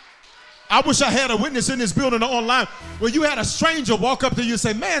 I wish I had a witness in this building or online where you had a stranger walk up to you and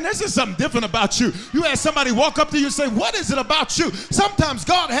say, man, there's just something different about you. You had somebody walk up to you and say, what is it about you? Sometimes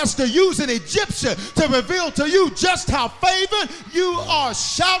God has to use an Egyptian to reveal to you just how favored you are.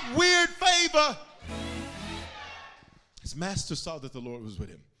 Shout weird favor. His master saw that the Lord was with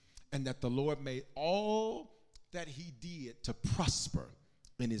him and that the Lord made all that he did to prosper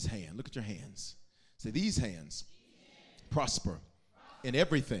in his hand. Look at your hands. Say, these hands prosper in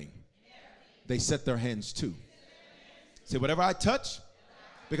everything they set their hands to. Say, whatever I touch,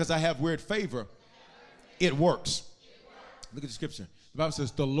 because I have weird favor, it works. Look at the scripture. The Bible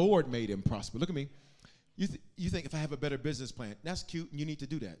says the Lord made him prosper. Look at me. You think if I have a better business plan, that's cute and you need to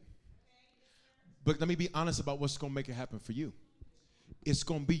do that. But let me be honest about what's going to make it happen for you. It's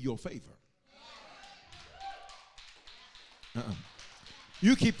going to be your favor.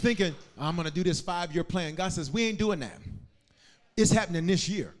 You keep thinking, I'm going to do this 5-year plan. God says, we ain't doing that. It's happening this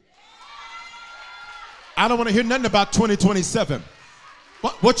year. I don't want to hear nothing about 2027.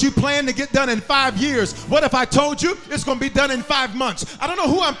 What you plan to get done in 5 years, what if I told you it's going to be done in 5 months? I don't know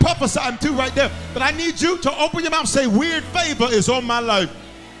who I'm prophesying to right there, but I need you to open your mouth and say, weird favor is on my life.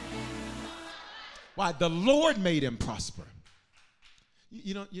 Why? The Lord made him prosper.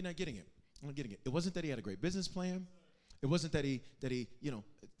 You know, you're not getting it. I'm not getting it. It wasn't that he had a great business plan. It wasn't that he,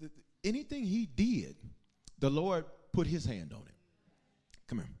 anything he did, the Lord put his hand on it.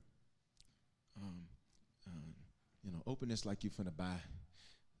 Come here. Open this like you're finna buy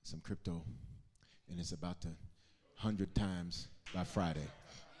some crypto, and it's about to 100 times by Friday.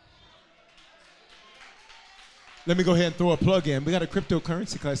 Let me go ahead and throw a plug in. We got a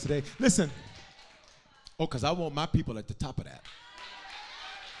cryptocurrency class today. Listen. Because I want my people at the top of that.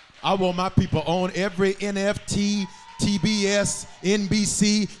 I want my people on every NFT, TBS,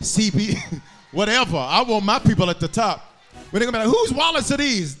 NBC, CB, whatever. I want my people at the top. When they're going to be like, whose wallets are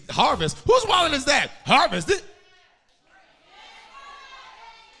these? Harvest. Whose wallet is that? Harvest.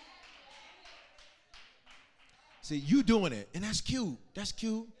 See, you doing it, and that's cute. That's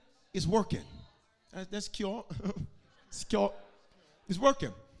cute. It's working. That's cute. It's cute. It's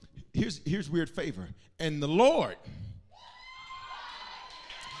working. Here's weird favor. And the Lord,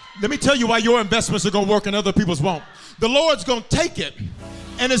 let me tell you why your investments are going to work and other people's won't. The Lord's going to take it,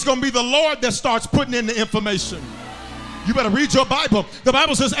 and it's going to be the Lord that starts putting in the information. You better read your Bible. The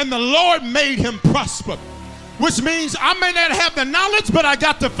Bible says, and the Lord made him prosper, which means I may not have the knowledge, but I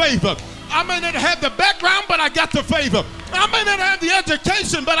got the favor. I may not have the background, but I got the favor. I may not have the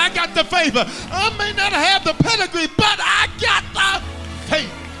education, but I got the favor. I may not have the pedigree, but I got the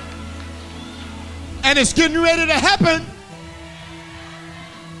favor. And it's getting ready to happen.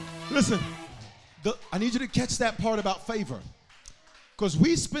 Listen, I need you to catch that part about favor. Because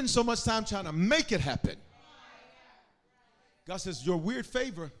we spend so much time trying to make it happen. God says, your weird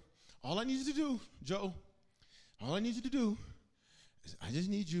favor, all I need you to do, Joe, all I need you to do is I just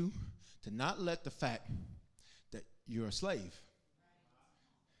need you to not let the fact that you're a slave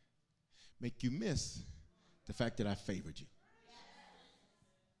make you miss the fact that I favored you.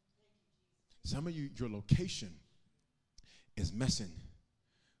 Some of you, your location is messing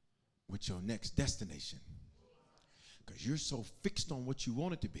with your next destination because you're so fixed on what you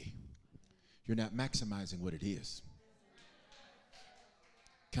want it to be, you're not maximizing what it is.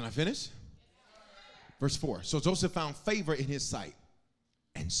 Can I finish? Verse 4. So Joseph found favor in his sight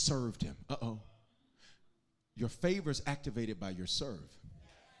and served him. Your favor is activated by your serve.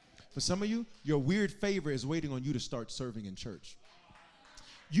 For some of you, your weird favor is waiting on you to start serving in church.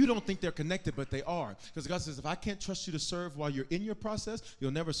 You don't think they're connected, but they are. Because God says, if I can't trust you to serve while you're in your process,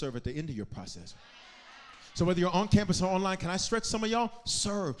 you'll never serve at the end of your process. So whether you're on campus or online, can I stretch some of y'all?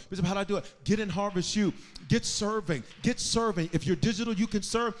 Serve. Bishop, how do I do it? Get in Harvest U. Get serving. Get serving. If you're digital, you can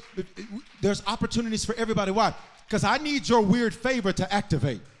serve. There's opportunities for everybody. Why? Because I need your weird favor to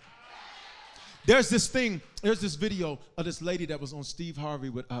activate. There's this video of this lady that was on Steve Harvey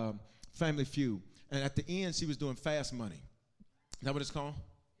with Family Feud. And at the end, she was doing fast money. Is that what it's called?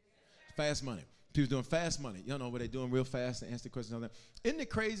 Fast money. She was doing fast money. You know, where they're doing real fast and answer questions and all that. Isn't it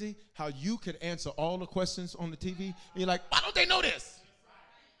crazy how you could answer all the questions on the TV? And you're like, why don't they know this?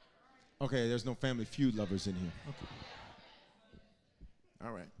 Okay, there's no Family Feud lovers in here. Okay.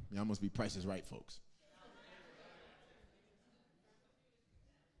 All right. Y'all must be Price is Right, folks.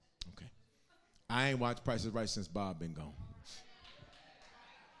 Okay. I ain't watched Price is Right since Bob been gone.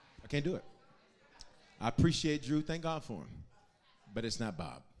 I can't do it. I appreciate Drew. Thank God for him. But it's not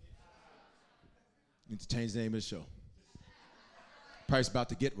Bob. Need to change the name of the show. Price about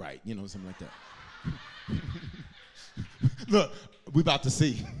to get right, something like that. Look, We about to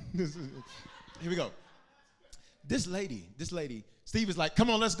see. Here we go. This lady, Steve is like, come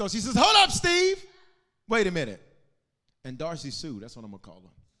on, let's go. She says, hold up, Steve. Wait a minute. And Darcy Sue, that's what I'm going to call her.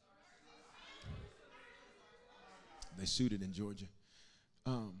 They sued it in Georgia.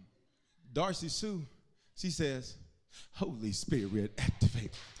 Darcy Sue, she says, Holy Spirit,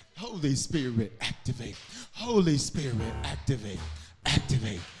 activate. Holy Spirit, activate. Holy Spirit, activate.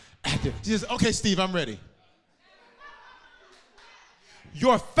 Activate. Activate. She says, okay, Steve, I'm ready.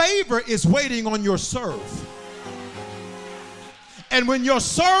 Your favor is waiting on your serve. And when your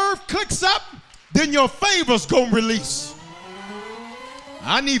serve clicks up, then your favor's going to release.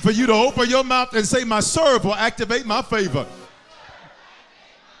 I need for you to open your mouth and say, my serve will activate my favor.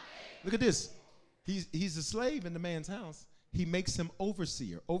 Look at this. He's a slave in the man's house. He makes him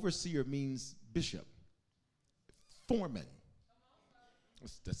overseer. Overseer means bishop. Foreman.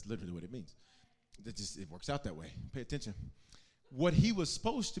 That's literally what it means. It works out that way. Pay attention. What he was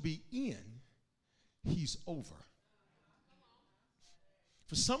supposed to be in, he's over.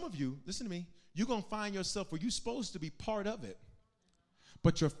 For some of you, listen to me, you're going to find yourself where you're supposed to be part of it,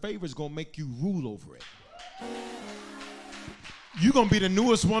 but your favor is going to make you rule over it. You're going to be the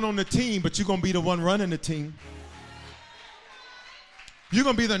newest one on the team, but you're going to be the one running the team. You're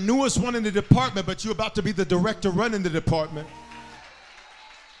going to be the newest one in the department, but you're about to be the director running the department.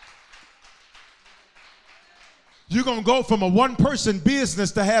 You're going to go from a one-person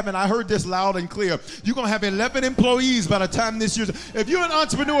business to having, I heard this loud and clear, you're going to have 11 employees by the time this year's. If you're an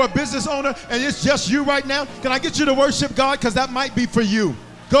entrepreneur, a business owner, and it's just you right now, can I get you to worship God? Because that might be for you.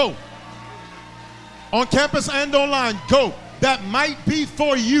 Go. On campus and online, go. That might be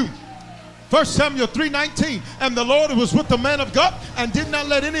for you. 1 Samuel 3:19, and the Lord was with the man of God and did not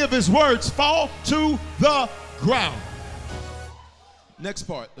let any of his words fall to the ground. Next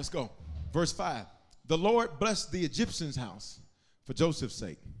part, let's go. Verse 5. The Lord blessed the Egyptian's house for Joseph's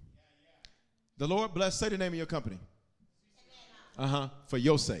sake. The Lord blessed, say the name of your company. For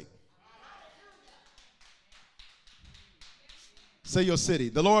your sake. Say your city.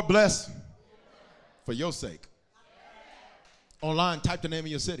 The Lord bless for your sake. Online, type the name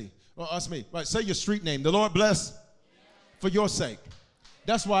of your city. Well, ask me. Right, say your street name. The Lord bless for your sake.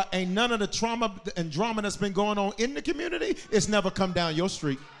 That's why ain't none of the trauma and drama that's been going on in the community, it's never come down your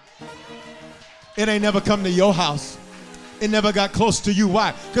street. It ain't never come to your house. It never got close to you.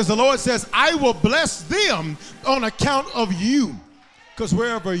 Why? Because the Lord says, I will bless them on account of you. Because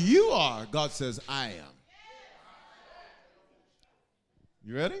wherever you are, God says, I am.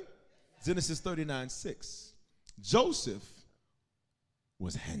 You ready? Genesis 39:6. Joseph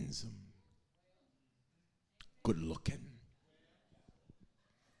was handsome, good looking,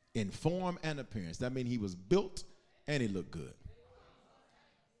 in form and appearance. That means he was built and he looked good.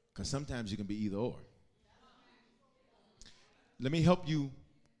 Because sometimes you can be either or. Let me help you,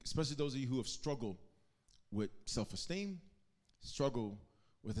 especially those of you who have struggled with self-esteem, struggle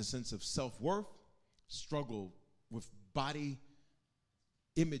with a sense of self-worth, struggle with body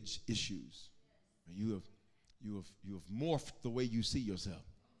image issues. You have morphed the way you see yourself.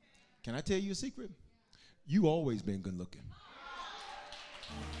 Can I tell you a secret? You always been good looking.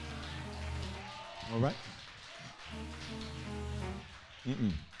 All right?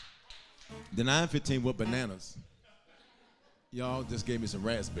 The 9:15 were bananas. Y'all just gave me some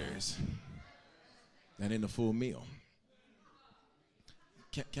raspberries. That ain't a full meal.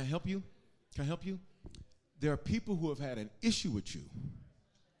 Can I help you? Can I help you? There are people who have had an issue with you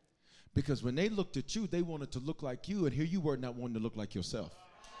because when they looked at you, they wanted to look like you, and here you were not wanting to look like yourself.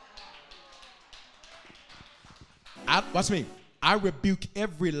 Watch me. I rebuke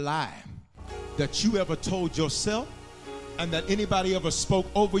every lie that you ever told yourself and that anybody ever spoke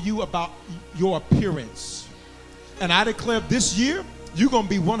over you about your appearance. And I declare this year, you're going to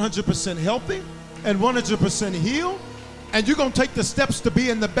be 100% healthy and 100% healed, and you're going to take the steps to be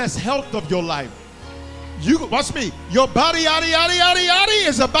in the best health of your life. Watch me. Your body, yaddy,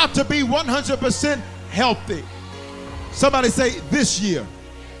 is about to be 100% healthy. Somebody say, this year.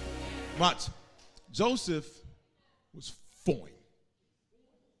 Watch. Joseph was fine.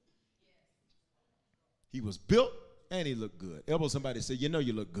 He was built and he looked good. Elbow somebody, say, you know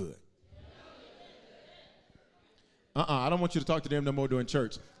you look good. I don't want you to talk to them no more during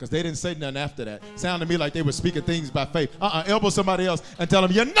church because they didn't say nothing after that. Sounded to me like they were speaking things by faith. Elbow somebody else and tell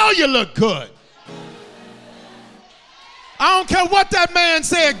them, you know you look good. I don't care what that man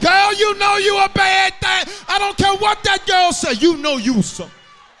said. Girl, you know you a bad thing. I don't care what that girl said. You know you some.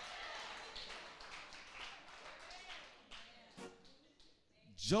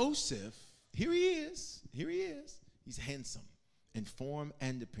 Joseph, here he is. Here he is. He's handsome in form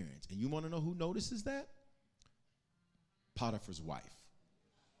and appearance. And you want to know who notices that? Potiphar's wife.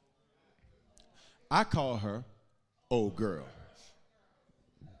 I call her old girl.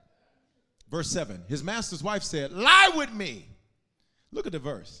 Verse 7, his master's wife said, lie with me. Look at the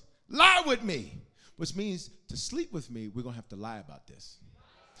verse. Lie with me, which means to sleep with me, we're going to have to lie about this.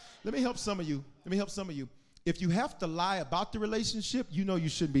 Let me help some of you. If you have to lie about the relationship, you know you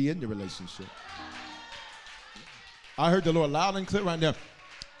shouldn't be in the relationship. I heard the Lord loud and clear right now.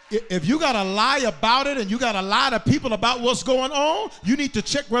 If you got to lie about it and you got to lie to people about what's going on, you need to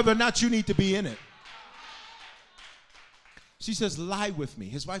check whether or not you need to be in it. She says, lie with me.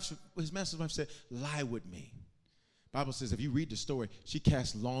 His master's wife said, lie with me. Bible says if you read the story, she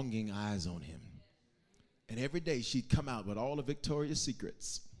cast longing eyes on him. And every day she'd come out with all the Victoria's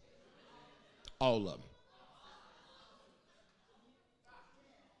Secrets. All of them.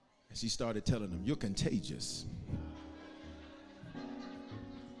 And she started telling him, you're contagious.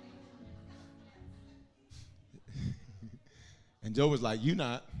 And Joe was like, you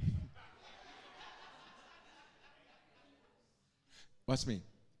not. Watch me.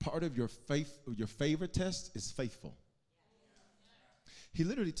 Part of your faith, your favor test is faithful. He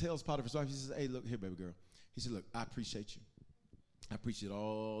literally tells Potiphar's wife, he says, hey, look here, baby girl. He said, look, I appreciate you. I appreciate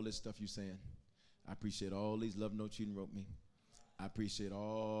all this stuff you're saying. I appreciate all these love notes you wrote me. I appreciate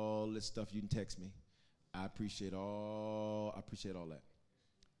all this stuff you can text me. I appreciate all that.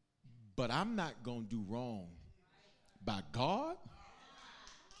 But I'm not going to do wrong by God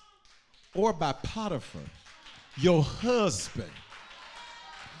or by Potiphar, your husband.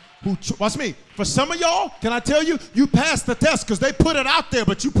 Watch me. For some of y'all, can I tell you, you passed the test because they put it out there,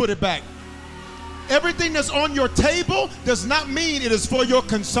 but you put it back. Everything that's on your table does not mean it is for your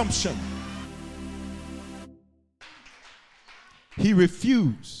consumption. He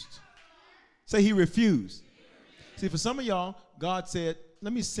refused. Say he refused. See, for some of y'all, God said,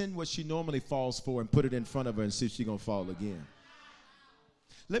 let me send what she normally falls for and put it in front of her and see if she's going to fall again.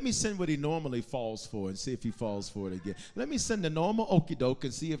 Let me send what he normally falls for and see if he falls for it again. Let me send the normal okie doke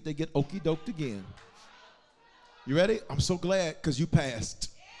and see if they get okie doked again. You ready? I'm so glad because you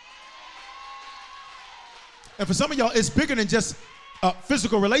passed. And for some of y'all, it's bigger than just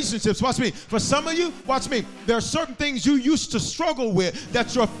physical relationships. Watch me. For some of you, watch me. There are certain things you used to struggle with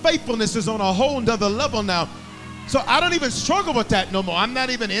that your faithfulness is on a whole nother level now. So I don't even struggle with that no more. I'm not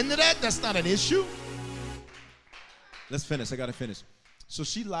even into that. That's not an issue. Let's finish. I got to finish. So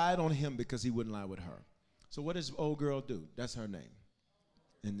she lied on him because he wouldn't lie with her. So what does old girl do? That's her name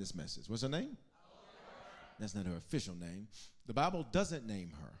in this message. What's her name? That's not her official name. The Bible doesn't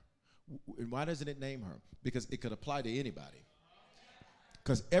name her. And why doesn't it name her? Because it could apply to anybody.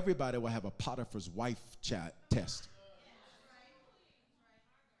 Because everybody will have a Potiphar's wife test.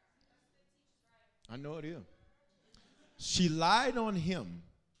 I know it is. She lied on him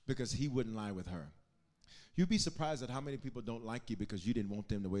because he wouldn't lie with her. You'd be surprised at how many people don't like you because you didn't want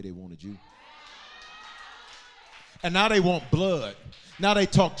them the way they wanted you. And now they want blood. Now they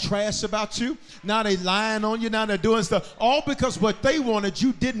talk trash about you. Now they lying on you. Now they're doing stuff. All because what they wanted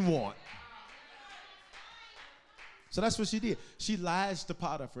you didn't want. So that's what she did. She lies to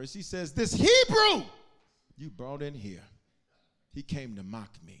Potiphar. She says, this Hebrew you brought in here, he came to mock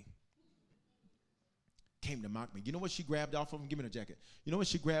me. Came to mock me. You know what she grabbed off of him? Give me the jacket. You know what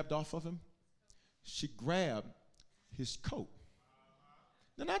she grabbed off of him? She grabbed his coat.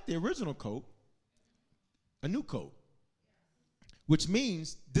 Now, not the original coat, a new coat. Which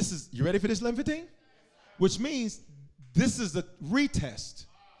means, this is, you ready for this, 11:15? Which means this is the retest.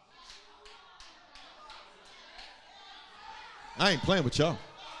 I ain't playing with y'all.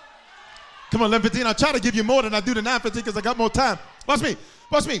 Come on, 11:15. I'll try to give you more than I do the 9:15 because I got more time. Watch me.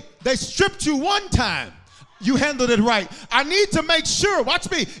 Watch me. They stripped you one time. You handled it right. I need to make sure, watch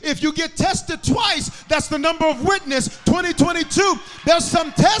me, if you get tested twice, that's the number of witness, 2022. There's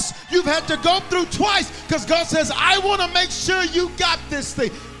some tests you've had to go through twice because God says, I want to make sure you got this thing.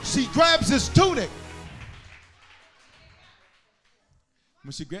 She grabs his tunic.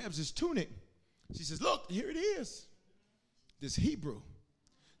 When she grabs his tunic, she says, look, here it is. This Hebrew.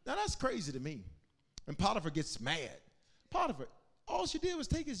 Now that's crazy to me. And Potiphar gets mad. Potiphar, all she did was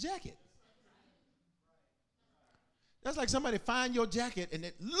take his jacket. That's like somebody find your jacket and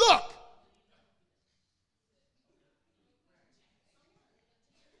it, look.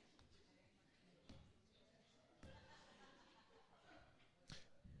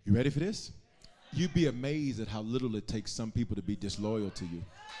 You ready for this? You'd be amazed at how little it takes some people to be disloyal to you.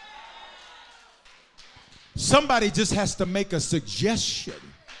 Somebody just has to make a suggestion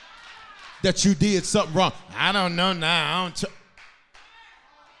that you did something wrong. I don't know now.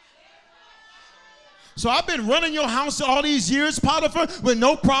 So I've been running your house all these years, Potiphar, with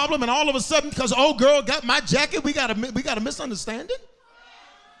no problem, and all of a sudden, because old girl got my jacket, we got a misunderstanding?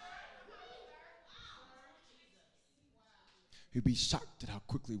 You'd be shocked at how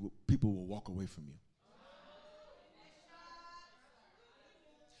quickly people will walk away from you.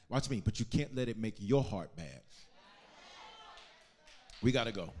 Watch me, but you can't let it make your heart bad. We got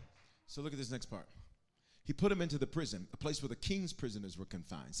to go. So look at this next part. He put him into the prison, a place where the king's prisoners were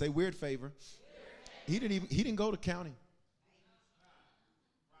confined. Say weird favor. He didn't go to county.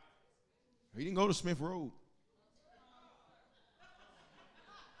 He didn't go to Smith Road.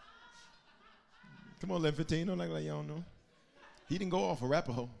 Come on, 11:15. Don't like y'all know. He didn't go off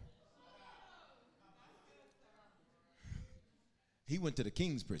Arapahoe. He went to the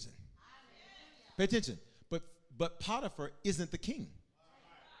king's prison. Pay attention. But Potiphar isn't the king.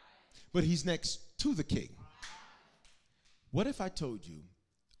 But he's next to the king. What if I told you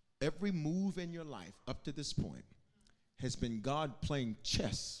every move in your life up to this point has been God playing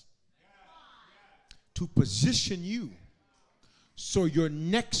chess to position you so you're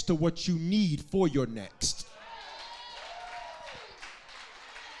next to what you need for your next?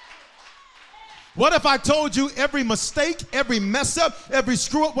 What if I told you every mistake, every mess up, every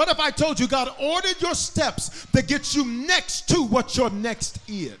screw up? What if I told you God ordered your steps to get you next to what your next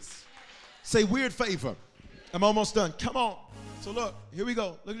is? Say weird favor. I'm almost done. Come on. So look, here we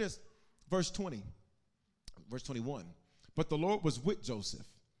go. Look at this. Verse 20. Verse 21. But the Lord was with Joseph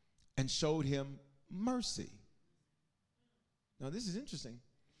and showed him mercy. Now this is interesting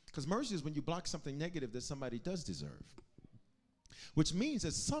because mercy is when you block something negative that somebody does deserve. Which means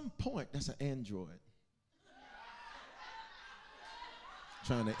at some point, that's an android.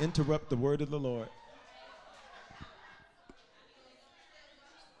 Trying to interrupt the word of the Lord.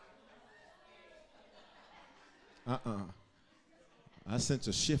 I sense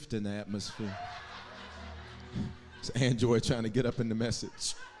a shift in the atmosphere. It's android trying to get up in the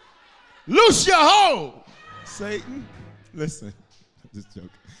message. Loose your hold, Satan. Listen, I'm just joking.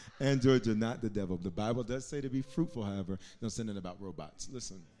 Androids are not the devil. The Bible does say to be fruitful, however. Don't say nothing about robots.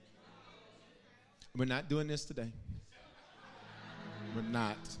 Listen, we're not doing this today. We're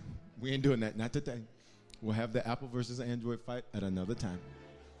not. We ain't doing that. Not today. We'll have the Apple versus Android fight at another time.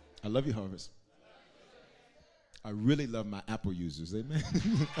 I love you, Harvest. I really love my Apple users. Amen.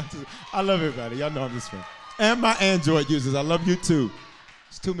 I love everybody. Y'all know I'm just fan. And my Android users. I love you too.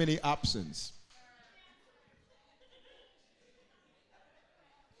 There's too many options.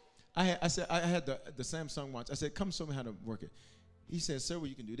 I had the Samsung watch. I said, come show me how to work it. He said, sir, well,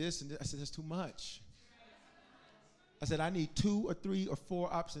 you can do this and this. I said, that's too much. I said, I need 2 or 3 or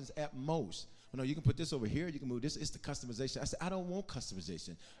 4 options at most. Well, no, you can put this over here. You can move this. It's the customization. I said, I don't want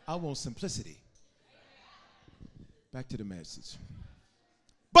customization. I want simplicity. Back to the message.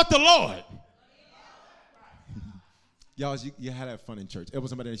 But the Lord. Y'all, you had to have fun in church. It was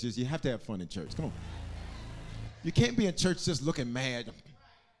somebody that says, you have to have fun in church. Come on. You can't be in church just looking mad.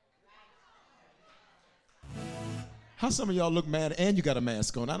 How some of y'all look mad and you got a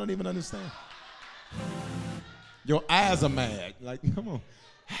mask on? I don't even understand. Your eyes are mad. Like, come on.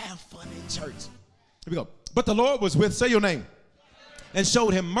 Have fun in church. Here we go. But the Lord was with, say your name, and showed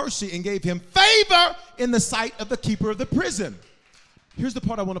him mercy and gave him favor in the sight of the keeper of the prison. Here's the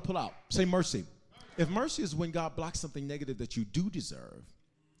part I want to pull out. Say mercy. If mercy is when God blocks something negative that you do deserve,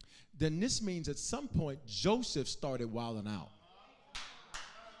 then this means at some point Joseph started wilding out.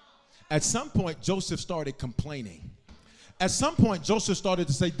 At some point Joseph started complaining. At some point, Joseph started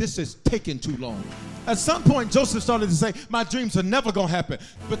to say, this is taking too long. At some point, Joseph started to say, my dreams are never going to happen.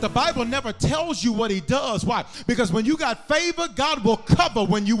 But the Bible never tells you what he does. Why? Because when you got favor, God will cover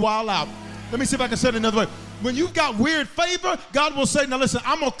when you wild out. Let me see if I can say it another way. When you've got weird favor, God will say, now listen,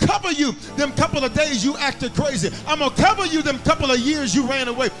 I'm going to cover you them couple of days you acted crazy. I'm going to cover you them couple of years you ran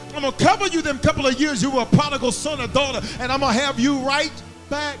away. I'm going to cover you them couple of years you were a prodigal son or daughter. And I'm going to have you right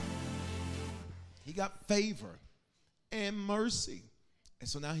back. He got favor and mercy. And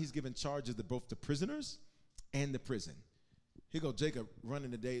so now he's given charge of both the prisoners and the prison. Here go Jacob running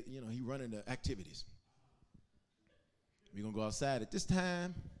the day, he running the activities. We're going to go outside at this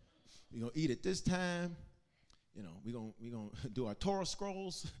time. We're going to eat at this time. We're going to do our Torah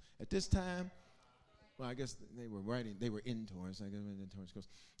scrolls at this time. Well, I guess they were in Torah. So I guess in Torah scrolls.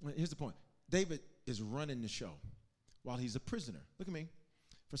 Here's the point. David is running the show while he's a prisoner. Look at me.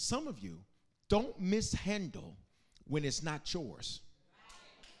 For some of you, don't mishandle when it's not yours.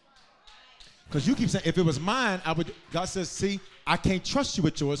 Because you keep saying, if it was mine, I would. God says, see, I can't trust you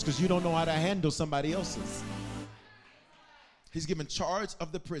with yours because you don't know how to handle somebody else's. He's given charge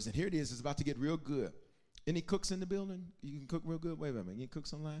of the prison. Here it is. It's about to get real good. Any cooks in the building? You can cook real good? Wait a minute. Any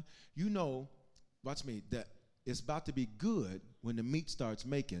cooks online? watch me, that it's about to be good when the meat starts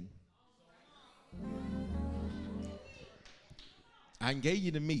making. I gave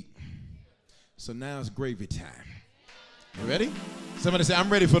you the meat, so now it's gravy time. You ready? Somebody say, I'm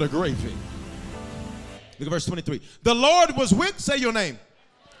ready for the gravy. Look at verse 23. The Lord was with, say your name.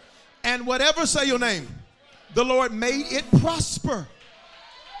 And whatever, say your name, the Lord made it prosper.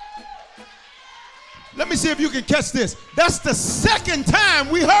 Let me see if you can catch this. That's the second time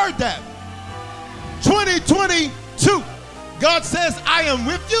we heard that. 2022. God says, I am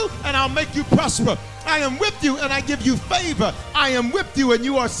with you and I'll make you prosper. I am with you and I give you favor. I am with you and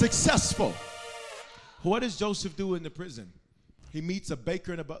you are successful. What does Joseph do in the prison? He meets a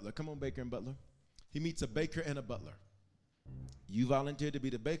baker and a butler. Come on, baker and butler. He meets a baker and a butler. You volunteered to be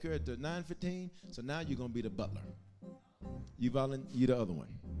the baker at the 9:15, so now you're going to be the butler. You the other one.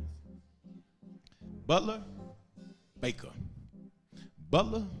 Butler, baker.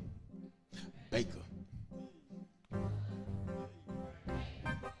 Butler, baker.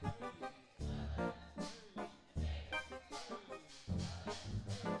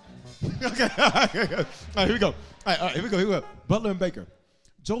 Okay, all right, here we go. All right, here we go. Butler and baker.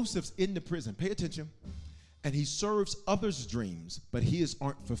 Joseph's in the prison. Pay attention. And he serves others' dreams, but his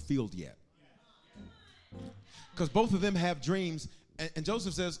aren't fulfilled yet. Because both of them have dreams, and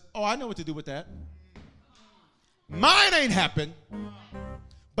Joseph says, oh, I know what to do with that. Mine ain't happened,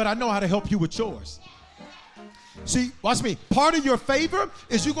 but I know how to help you with yours. See, watch me. Part of your favor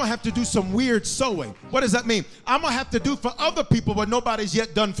is you're going to have to do some weird sewing. What does that mean? I'm going to have to do for other people what nobody's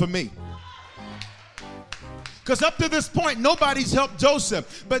yet done for me. Because up to this point, nobody's helped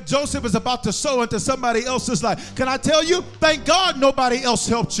Joseph. But Joseph is about to sow into somebody else's life. Can I tell you? Thank God nobody else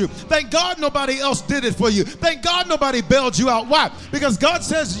helped you. Thank God nobody else did it for you. Thank God nobody bailed you out. Why? Because God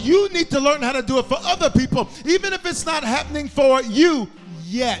says you need to learn how to do it for other people, even if it's not happening for you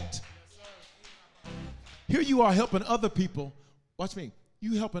yet. Here you are helping other people. Watch me.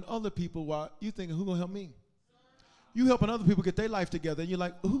 You helping other people while you thinking, who gonna help me? You helping other people get their life together, and you're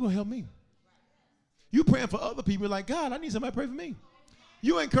like, who gonna help me? You praying for other people, you're like, God, I need somebody to pray for me.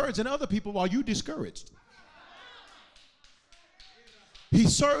 You encouraging other people while you discouraged. He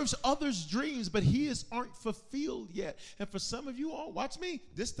serves others' dreams, but his aren't fulfilled yet. And for some of you all, watch me,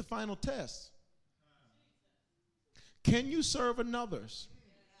 this is the final test. Can you serve another's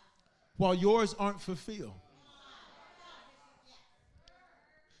while yours aren't fulfilled?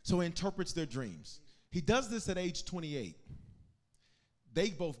 So he interprets their dreams. He does this at age 28. They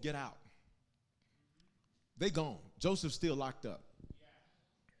both get out. They gone. Joseph's still locked up.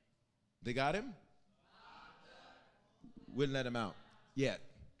 They got him? Wouldn't let him out. Yet.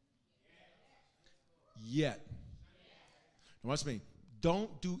 Now watch me.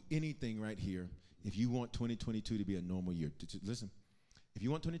 Don't do anything right here if you want 2022 to be a normal year. Listen. If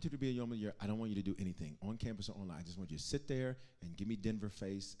you want 22 to be a normal year, I don't want you to do anything on campus or online. I just want you to sit there and give me Denver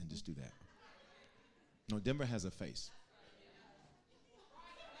face and just do that. No, Denver has a face.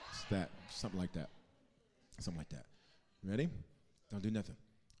 It's that, something like that. Something like that. Ready? Don't do nothing.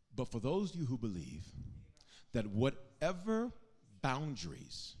 But for those of you who believe that whatever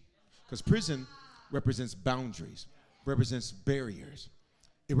boundaries, because prison represents boundaries, represents barriers.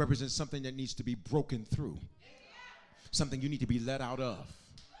 It represents something that needs to be broken through. Something you need to be let out of.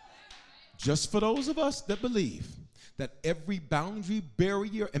 Just for those of us that believe that every boundary,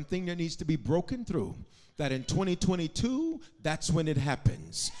 barrier, and thing that needs to be broken through, that in 2022, that's when it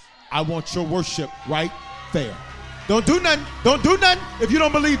happens. I want your worship right there. Don't do nothing. Don't do nothing if you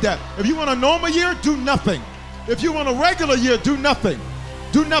don't believe that. If you want a normal year, do nothing. If you want a regular year, do nothing.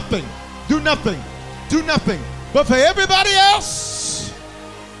 Do nothing. Do nothing. Do nothing. But for everybody else,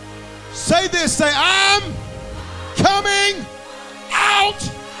 say this. Say, I'm coming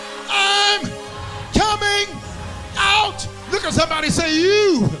out. I'm coming out. Look at somebody, say,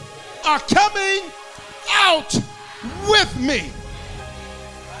 you are coming out with me.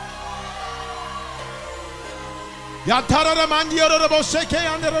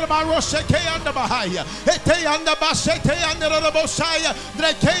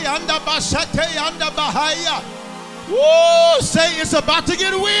 Woo! Say, it's about to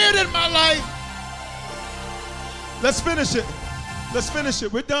get weird in my life. Let's finish it. Let's finish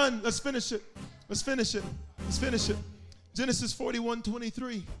it. We're done. Let's finish it. Let's finish it. Let's finish it. Genesis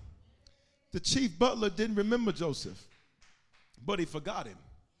 41:23. The chief butler didn't remember Joseph, but he forgot him.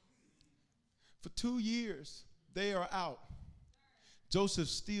 For 2 years, they are out.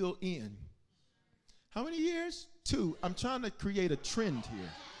 Joseph's still in. How many years? 2. I'm trying to create a trend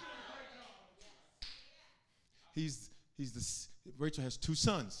here. Rachel has 2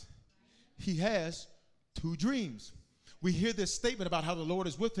 sons. He has 2 dreams. we hear this statement about how the Lord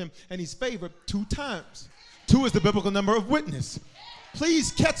is with him and he's favored 2 times. 2 is the biblical number of witness.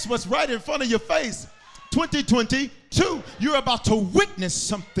 Please catch what's right in front of your face. 2022, you're about to witness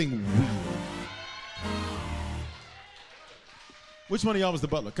something weird. Which one of y'all was the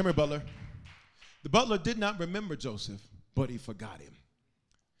butler? Come here, butler. The butler did not remember Joseph, but he forgot him.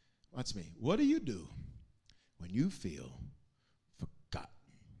 Watch me. What do you do when you feel forgotten?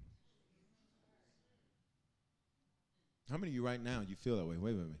 How many of you right now, you feel that way?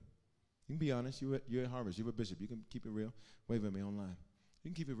 Wait with me. You can be honest. You're at Harvest. You're a bishop. You can keep it real. Wait with me online.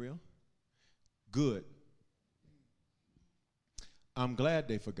 You can keep it real. Good. I'm glad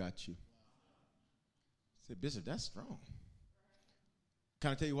they forgot you. I said, Bishop, that's strong.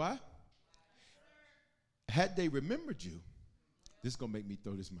 Can I tell you why? Had they remembered you, this is going to make me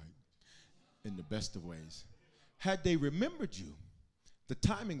throw this mic in the best of ways. Had they remembered you, the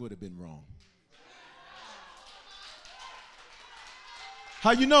timing would have been wrong.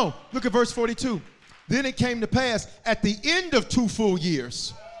 How you know? Look at verse 42. Then it came to pass at the end of 2 full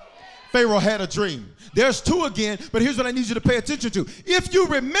years, Pharaoh had a dream. There's 2 again, but here's what I need you to pay attention to. If you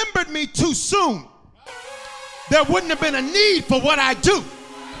remembered me too soon, there wouldn't have been a need for what I do.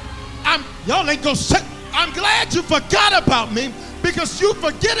 Y'all ain't gonna say, I'm glad you forgot about me, because you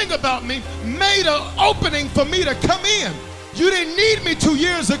forgetting about me made an opening for me to come in. You didn't need me 2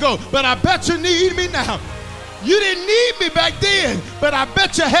 years ago, but I bet you need me now. You didn't need me back then, but I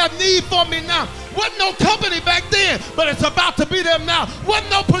bet you have need for me now. Wasn't no company back then, but it's about to be them now. Wasn't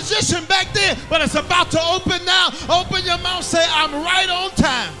no position back then, but it's about to open now. Open your mouth, say, I'm right on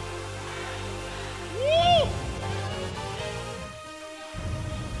time. Woo!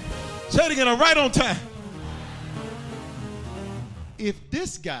 Say it again, I'm right on time. If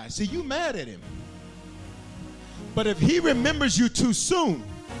this guy, see, you mad at him, but if he remembers you too soon,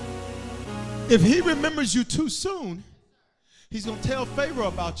 he's going to tell Pharaoh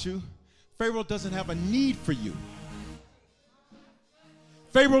about you. Pharaoh doesn't have a need for you.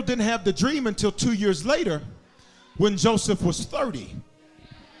 Pharaoh didn't have the dream until 2 years later when Joseph was 30.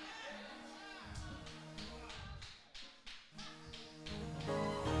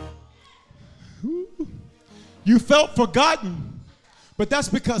 You felt forgotten, but that's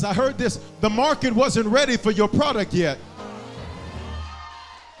because I heard this. The market wasn't ready for your product yet.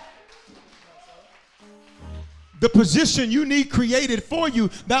 The position you need created for you,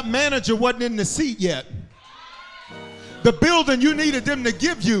 that manager wasn't in the seat yet. The building you needed them to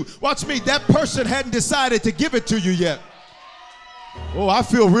give you, watch me, that person hadn't decided to give it to you yet. Oh, I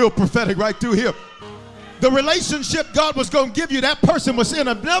feel real prophetic right through here. The relationship God was going to give you, that person was in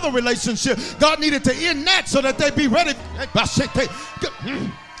another relationship. God needed to end that so that they'd be ready.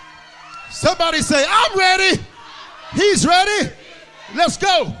 Somebody say, I'm ready. He's ready. Let's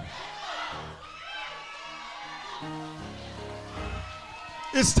go.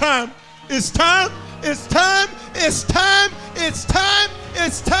 It's time. It's time. It's time. It's time. It's time.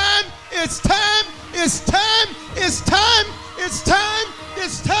 It's time. It's time. It's time. It's time. It's time.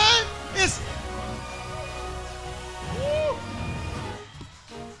 It's time. It's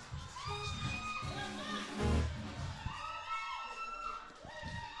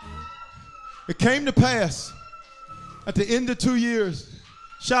It came to pass at the end of 2 years.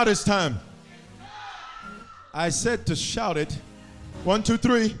 Shout, it's time. I said to shout it. 1, 2,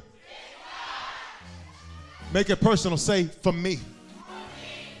 3. Make it personal. Say, for me.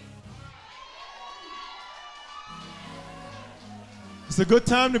 It's a good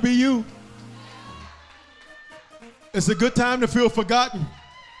time to be you. It's a good time to feel forgotten.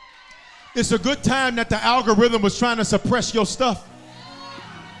 It's a good time that the algorithm was trying to suppress your stuff.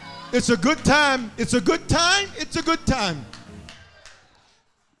 It's a good time. It's a good time. It's a good time.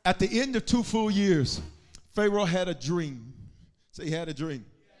 At the end of 2 full years, Pharaoh had a dream. Say he had a dream.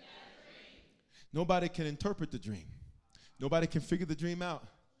 Nobody can interpret the dream. Nobody can figure the dream out.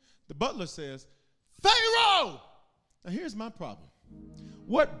 The butler says, Pharaoh! Now here's my problem.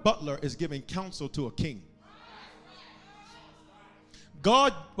 What butler is giving counsel to a king?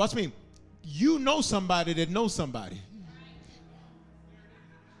 God, watch me. You know somebody that knows somebody.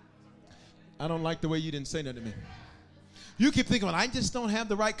 I don't like the way you didn't say that to me. You keep thinking, well, I just don't have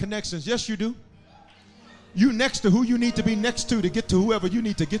the right connections. Yes, you do. You next to who you need to be next to get to whoever you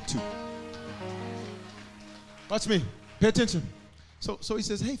need to get to. Watch me. Pay attention. So he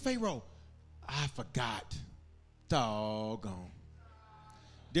says, hey, Pharaoh, I forgot. Doggone.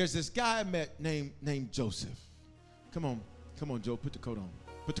 There's this guy I met named Joseph. Come on, Joe. Put the coat on.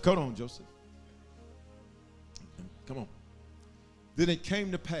 Put the coat on, Joseph. Come on. Then it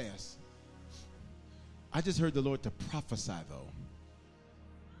came to pass. I just heard the Lord to prophesy, though.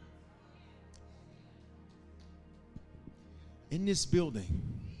 in this building,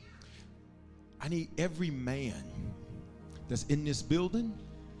 I need every man that's in this building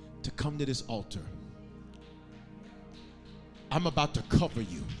to come to this altar. I'm about to cover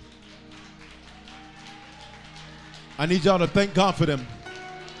you. I need y'all to thank God for them.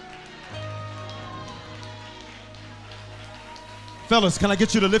 Fellas, can I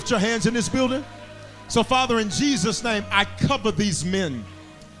get you to lift your hands in this building? So, Father, in Jesus' name, I cover these men.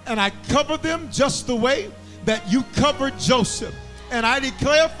 And I cover them just the way that you covered Joseph. And I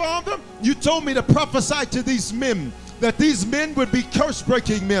declare, Father, you told me to prophesy to these men that these men would be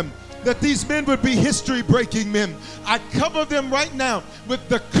curse-breaking men, that these men would be history-breaking men. I cover them right now with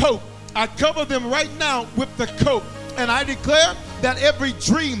the coat. I cover them right now with the coat. And I declare that every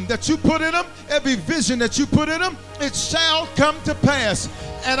dream that you put in them, every vision that you put in them, it shall come to pass.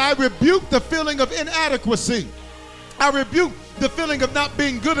 And I rebuke the feeling of inadequacy. I rebuke the feeling of not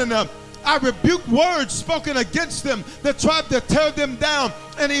being good enough. I rebuke words spoken against them that tried to tear them down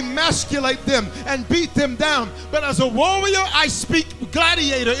and emasculate them and beat them down. But as a warrior, I speak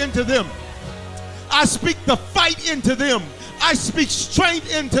gladiator into them. I speak the fight into them. I speak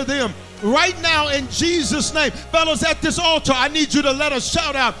strength into them. Right now, in Jesus' name. Fellas, at this altar, I need you to let us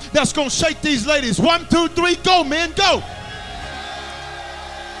shout out that's going to shake these ladies. 1, 2, 3, go, men, go.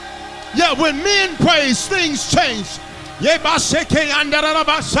 Yeah, when men praise, things change.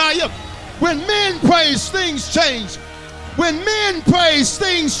 When men praise, things change. When men praise,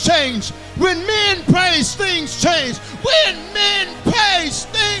 things change. When men praise, things change. When men praise,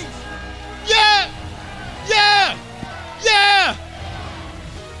 things. Yeah, yeah, yeah.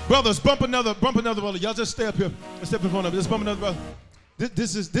 Brothers, bump another brother. Y'all just stay up here. Step in front of me. Just bump another brother.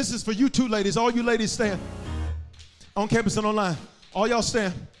 This is for you too, ladies. All you ladies stand. On campus and online. All y'all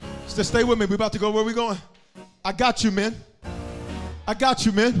stand. Just stay with me. We're about to go where we going. I got you, man. I got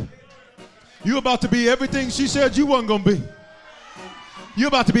you, man. You about to be everything she said you wasn't going to be. You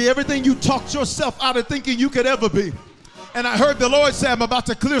about to be everything you talked yourself out of thinking you could ever be. And I heard the Lord say, I'm about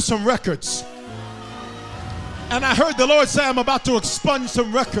to clear some records. And I heard the Lord say, I'm about to expunge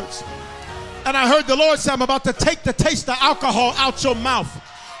some records. And I heard the Lord say, I'm about to take the taste of alcohol out your mouth.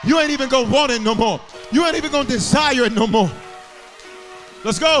 You ain't even going to want it no more. You ain't even going to desire it no more.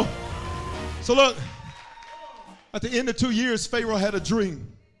 Let's go. So look, at the end of 2 years, Pharaoh had a dream.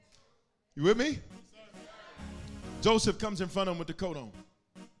 You with me? Joseph comes in front of him with the coat on.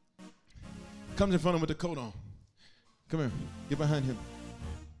 Comes in front of him with the coat on. Come here. Get behind him.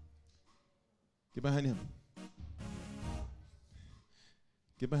 Get behind him.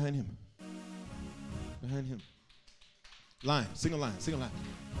 Get behind him. Behind him. Line. Sing a line. Sing a line.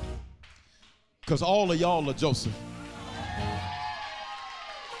 Because all of y'all are Joseph.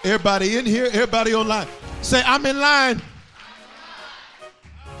 Everybody in here, everybody online. Say, I'm in line.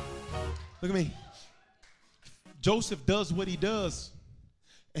 Look at me. Joseph does what he does,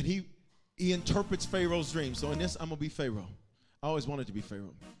 and he interprets Pharaoh's dream. So in this, I'm going to be Pharaoh. I always wanted to be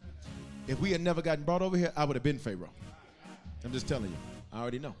Pharaoh. If we had never gotten brought over here, I would have been Pharaoh. I'm just telling you. I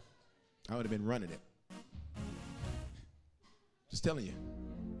already know. I would have been running it. Just telling you.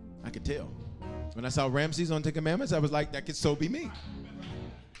 I could tell. When I saw Ramses on 10 Commandments, I was like, that could so be me.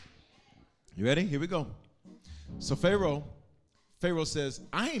 You ready? Here we go. So Pharaoh says,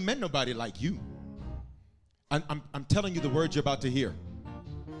 I ain't met nobody like you. I'm telling you the words you're about to hear.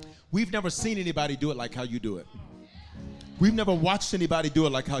 We've never seen anybody do it like how you do it. We've never watched anybody do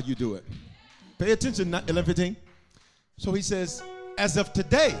it like how you do it. Pay attention, 11:15. So he says, as of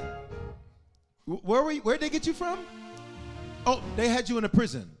today, where'd they get you from? Oh, they had you in a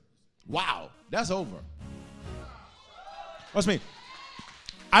prison. Wow, that's over. Watch me.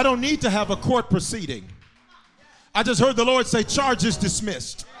 I don't need to have a court proceeding. I just heard the Lord say, charges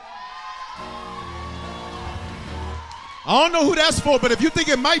dismissed. I don't know who that's for, but if you think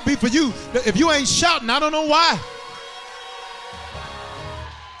it might be for you, if you ain't shouting, I don't know why.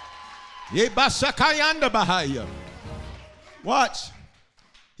 Watch.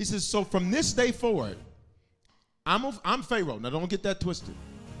 He says, so from this day forward, I'm Pharaoh. Now don't get that twisted.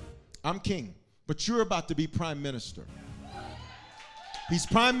 I'm king, but you're about to be prime minister. He's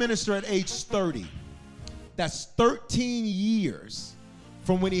prime minister at age 30. That's 13 years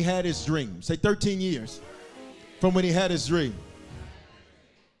from when he had his dream. Say 13 years from when he had his dream.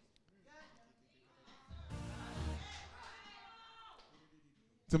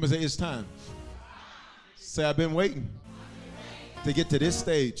 Somebody say, it's time. Say, I've been waiting to get to this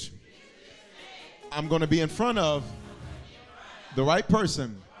stage. I'm going to be in front of the right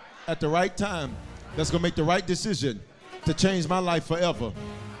person at the right time that's going to make the right decision to change my life forever.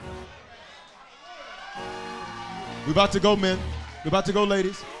 We're about to go, men. We're about to go,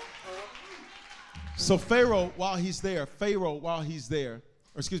 ladies. So Joseph, while he's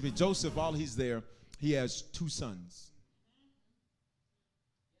there, he has 2 sons.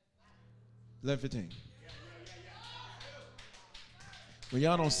 11:15. When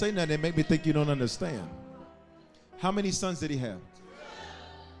y'all don't say nothing, they make me think you don't understand. How many sons did he have?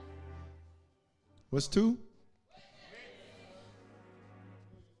 What's 2?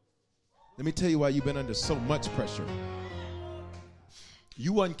 Let me tell you why you've been under so much pressure.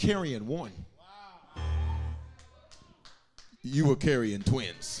 You weren't carrying 1. You were carrying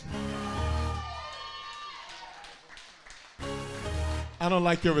twins. I don't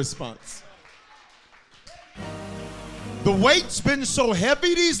like your response. The weight's been so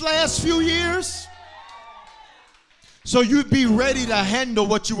heavy these last few years, so you'd be ready to handle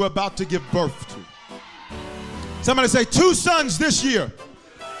what you were about to give birth to. Somebody say 2 sons this year.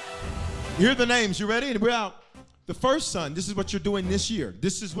 Here are the names. You ready? And we're out. The first son, this is what you're doing this year.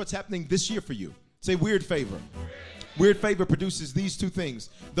 This is what's happening this year for you. Say weird favor. Weird favor produces these 2 things.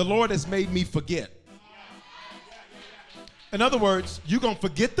 The Lord has made me forget. In other words, you're going to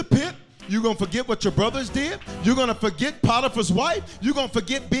forget the pit. You're going to forget what your brothers did. You're going to forget Potiphar's wife. You're going to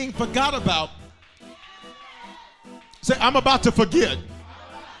forget being forgot about. Say, I'm about to forget.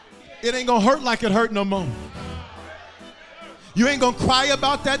 It ain't going to hurt like it hurt no more. You ain't going to cry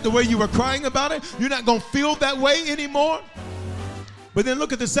about that the way you were crying about it. You're not going to feel that way anymore. But then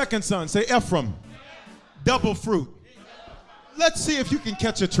look at the second son. Say, Ephraim, double fruit. Let's see if you can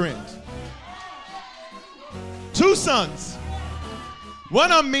catch a trend. 2 sons.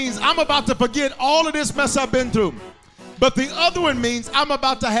 One of them means I'm about to forget all of this mess I've been through. But the other one means I'm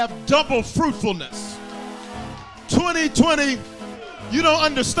about to have double fruitfulness. 2020, you don't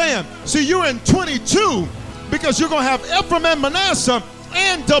understand. See, you're in 22 because you're going to have Ephraim and Manasseh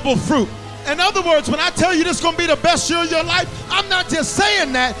and double fruit. In other words, when I tell you this is going to be the best year of your life, I'm not just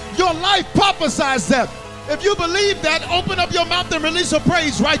saying that. Your life prophesies that. If you believe that, open up your mouth and release a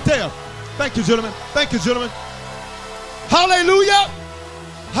praise right there. Thank you, gentlemen. Thank you, gentlemen. Hallelujah.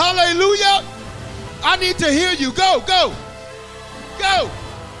 Hallelujah. I need to hear you. Go, go, go.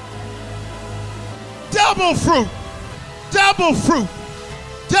 Double fruit. Double fruit.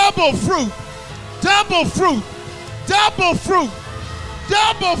 Double fruit. Double fruit. Double fruit.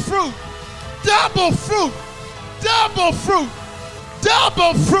 Double fruit. Double fruit. Double fruit.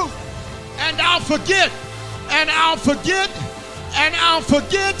 Double fruit. And I'll forget. And I'll forget. And I'll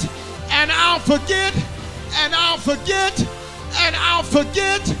forget. And I'll forget. And I'll forget. And I'll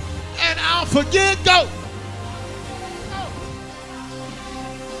forget, and I'll forget. Go.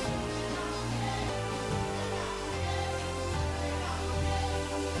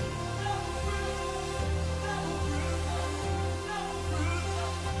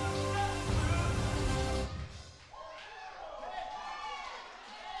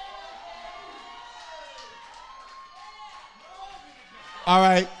 All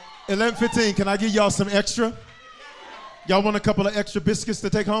right, 11:15. Can I give y'all some extra? Y'all want a couple of extra biscuits to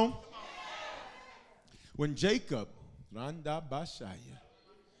take home? When Jacob,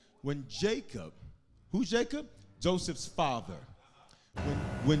 who's Jacob? Joseph's father.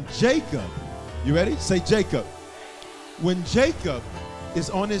 When Jacob, you ready? Say Jacob. When Jacob is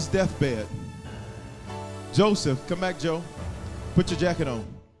on his deathbed, Joseph, come back, Joe. Put your jacket on.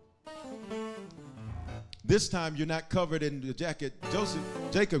 This time you're not covered in the jacket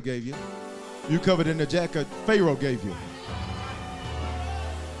Jacob gave you. You're covered in the jacket Pharaoh gave you.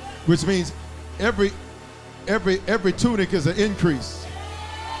 Which means every tunic is an increase.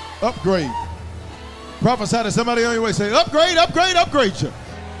 Upgrade. Prophesy to somebody on your way. Say, upgrade, upgrade, upgrade you.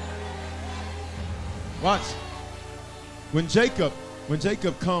 Watch. When Jacob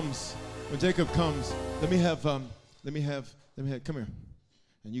comes, let me have, come here.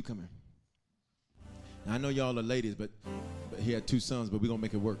 And you come here. Now, I know y'all are ladies, but he had 2 sons, but we're going to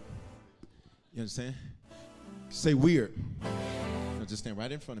make it work. You understand? Say weird. Now just stand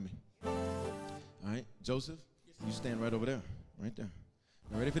right in front of me. All right, Joseph, you stand right over there. Right there.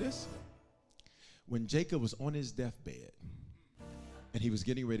 You ready for this? When Jacob was on his deathbed and he was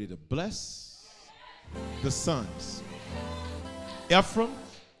getting ready to bless the sons, Ephraim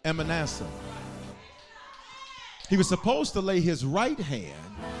and Manasseh, he was supposed to lay his right hand,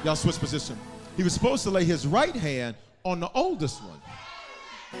 y'all switch position. He was supposed to lay his right hand on the oldest one.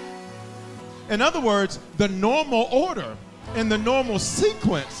 In other words, the normal order and the normal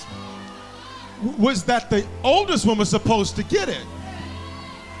sequence was that the oldest one was supposed to get it.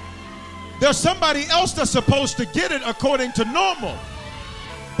 There's somebody else that's supposed to get it according to normal.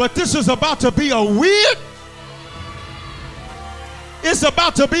 But this is about to be a weird, it's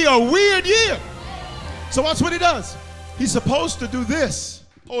about to be a weird year. So watch what he does. He's supposed to do this.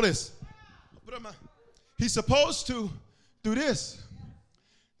 Hold this. Put up my He's supposed to do this.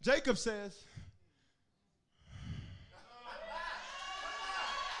 Jacob says,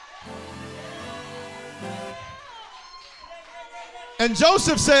 and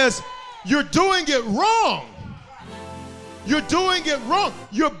Joseph says, you're doing it wrong. You're doing it wrong.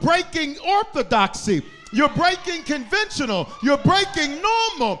 You're breaking orthodoxy. You're breaking conventional. You're breaking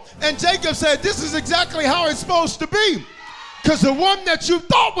normal. And Jacob said, this is exactly how it's supposed to be. Because the one that you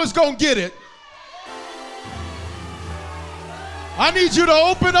thought was going to get it, I need you to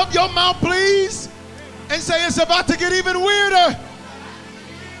open up your mouth, please, and say it's about to get even weirder.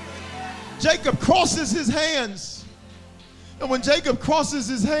 Jacob crosses his hands. And when Jacob crosses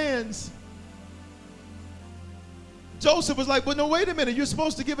his hands, Joseph was like, well, no, wait a minute. You're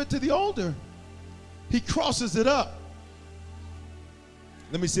supposed to give it to the older. He crosses it up.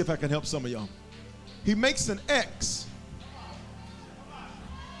 Let me see if I can help some of y'all. He makes an X.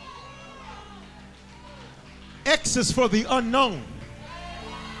 X is for the unknown.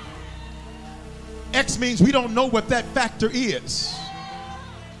 X means we don't know what that factor is.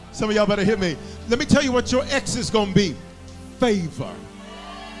 Some of y'all better hear me. Let me tell you what your X is going to be. Favor.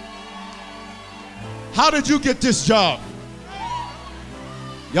 How did you get this job?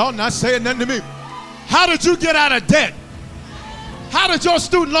 Y'all not saying nothing to me. How did you get out of debt? How did your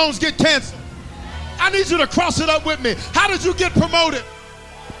student loans get canceled? I need you to cross it up with me. How did you get promoted?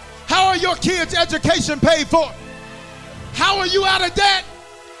 How are your kids' education paid for? How are you out of debt?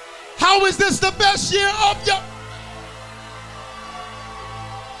 How is this the best year of your...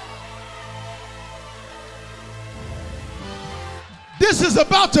 This is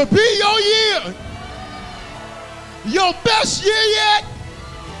about to be your year. Your best year yet.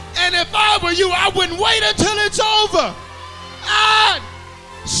 And if I were you, I wouldn't wait until it's over. I'd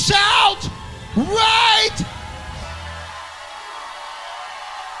shout right.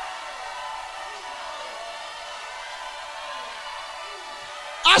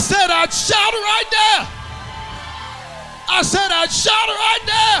 I said I'd shout it right there. I said I'd shout it right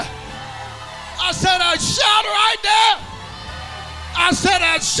there. I said I'd shout it right there. I said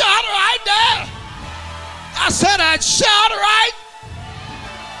I'd shout it right there. I said I'd shout it right.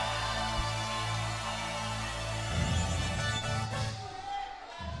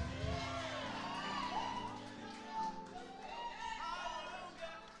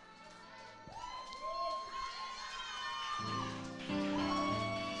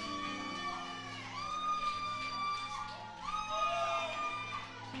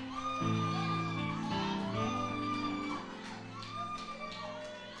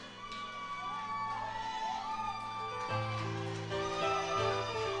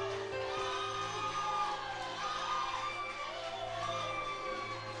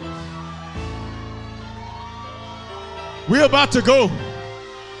 We're about to go,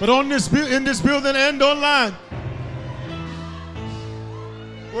 but in this building and online,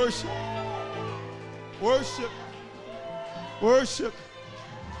 worship, worship, worship,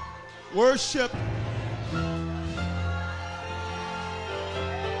 worship.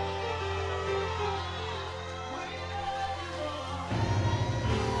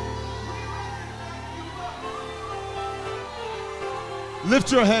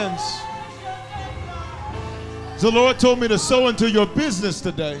 Lift your hands. The Lord told me to sow into your business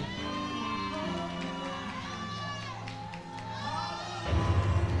today.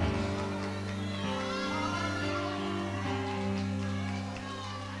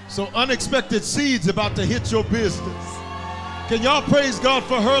 So unexpected seeds about to hit your business. Can y'all praise God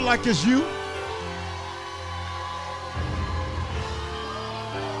for her like it's you?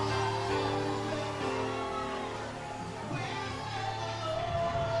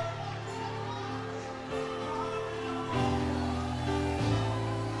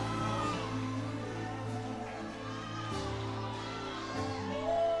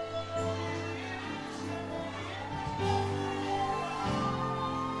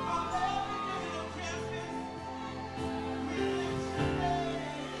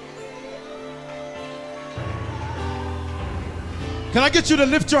 Can I get you to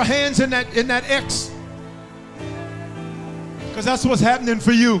lift your hands in that X? Because that's what's happening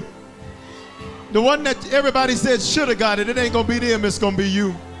for you. The one that everybody said should have got it, it ain't going to be them, it's going to be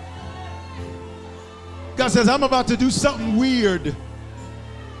you. God says, I'm about to do something weird.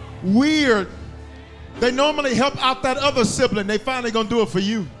 Weird. They normally help out that other sibling. They finally going to do it for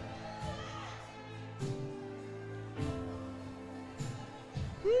you.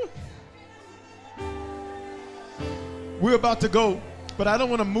 We're about to go, but I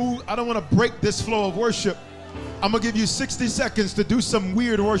don't want to move. I don't want to break this flow of worship. I'm going to give you 60 seconds to do some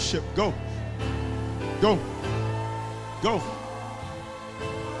weird worship. Go. Go. Go.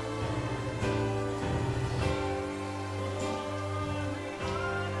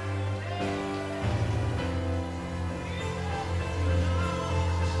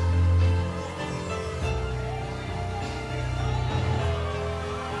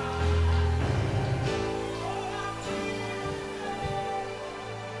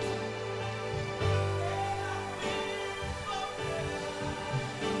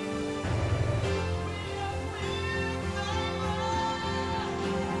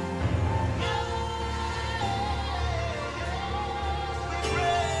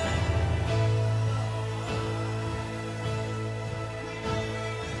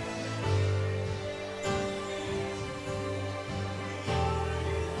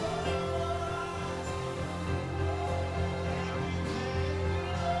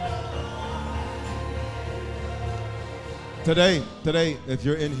 Today, if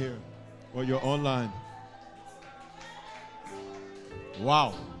you're in here or you're online,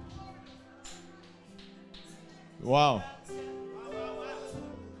 wow.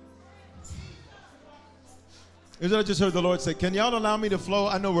 Here's what I just heard the Lord say. Can y'all allow me to flow?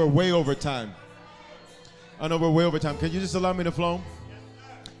 I know we're way over time. Can you just allow me to flow?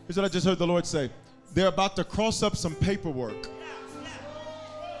 Here's what I just heard the Lord say. They're about to cross up some paperwork.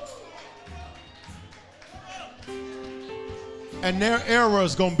 And their error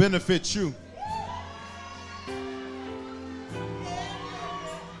is going to benefit you.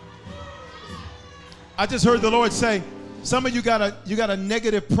 I just heard the Lord say, some of you got a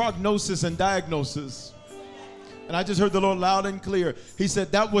negative prognosis and diagnosis. And I just heard the Lord loud and clear. He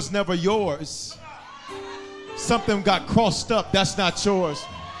said, that was never yours. Something got crossed up. That's not yours.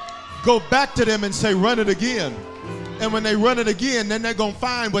 Go back to them and say, run it again. And when they run it again, then they're going to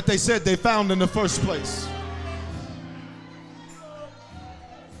find what they said they found in the first place.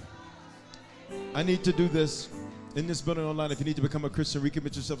 I need to do this in this building online. If you need to become a Christian,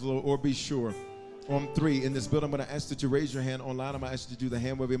 recommit yourself to the Lord, or be sure. On 3, in this building, I'm going to ask that you raise your hand. Online, I'm going to ask you to do the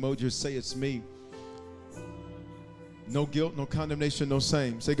hand wave emoji or say it's me. No guilt, no condemnation, no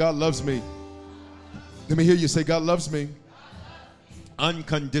shame. Say, God loves me. Let me hear you say, God loves me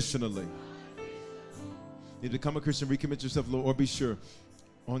unconditionally. You need to become a Christian, recommit yourself to the Lord, or be sure.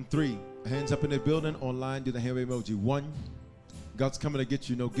 On 3, hands up in the building. Online, do the hand wave emoji. 1, God's coming to get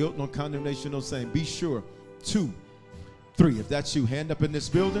you. No guilt, no condemnation, no shame. Be sure. 2, 3, if that's you, hand up in this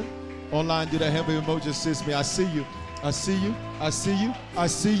building. Online, do that hand wave emoji. Assist me. I see you. I see you. I see you. I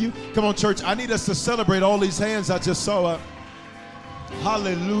see you. Come on, church. I need us to celebrate all these hands I just saw.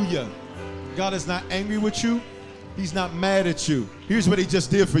 Hallelujah. God is not angry with you. He's not mad at you. Here's what he just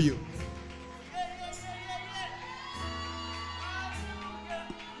did for you.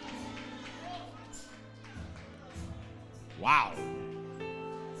 Wow.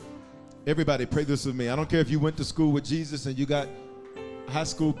 Everybody pray this with me. I don't care if you went to school with Jesus and you got high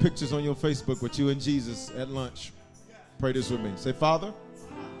school pictures on your Facebook with you and Jesus at lunch. Pray this with me. Say, Father,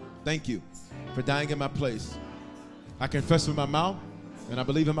 thank you for dying in my place. I confess with my mouth and I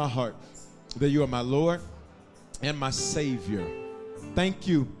believe in my heart that you are my Lord and my Savior. Thank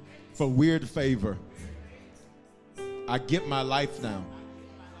you for weird favor. I get my life now.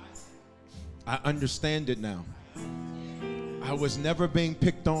 I understand it now. I was never being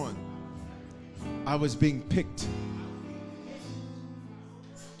picked on. I was being picked.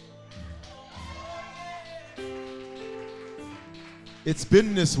 It's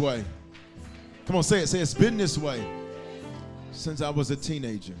been this way. Come on, say it. Say it's been this way since I was a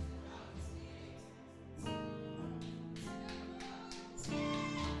teenager.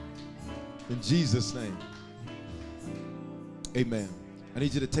 In Jesus' name, amen. I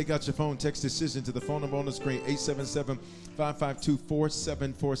need you to take out your phone, text decision to the phone number on the screen,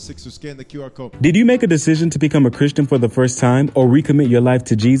 877-552-4746, or scan the QR code. Did you make a decision to become a Christian for the first time or recommit your life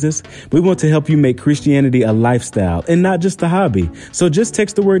to Jesus? We want to help you make Christianity a lifestyle and not just a hobby. So just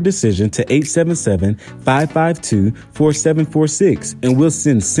text the word decision to 877-552-4746 and we'll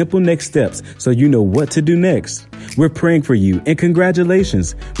send simple next steps so you know what to do next. We're praying for you and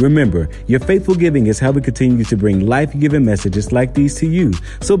congratulations. Remember, your faithful giving is how we continue to bring life-giving messages like these to you.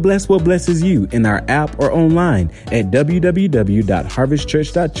 So bless what blesses you in our app or online at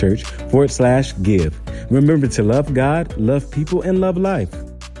www.harvestchurch.church/give. Remember to love God, love people, and love life.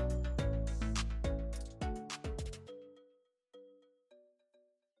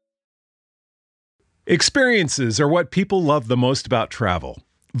 Experiences are what people love the most about travel.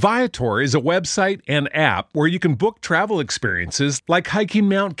 Viator is a website and app where you can book travel experiences like hiking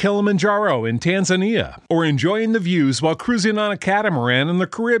Mount Kilimanjaro in Tanzania or enjoying the views while cruising on a catamaran in the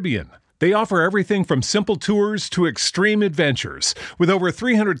Caribbean. They offer everything from simple tours to extreme adventures. With over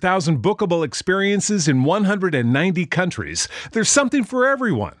 300,000 bookable experiences in 190 countries, there's something for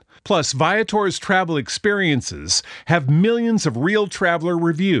everyone. Plus, Viator's travel experiences have millions of real traveler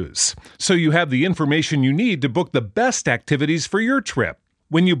reviews, so you have the information you need to book the best activities for your trip.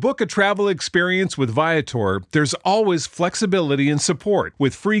 When you book a travel experience with Viator, there's always flexibility and support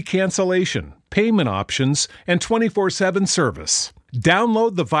with free cancellation, payment options, and 24/7 service.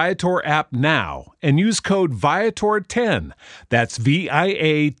 Download the Viator app now and use code Viator10. That's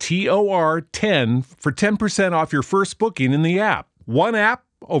Viator 10 for 10% off your first booking in the app. One app,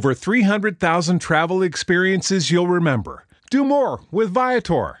 over 300,000 travel experiences you'll remember. Do more with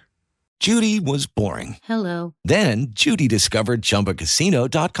Viator. Judy was boring. Hello. Then Judy discovered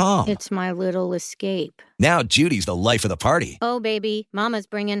ChumbaCasino.com. It's my little escape. Now Judy's the life of the party. Oh, baby, mama's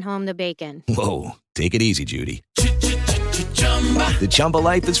bringing home the bacon. Whoa, take it easy, Judy. The Chumba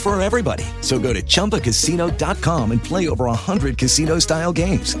life is for everybody. So go to ChumbaCasino.com and play over 100 casino-style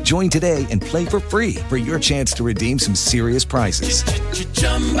games. Join today and play for free for your chance to redeem some serious prizes.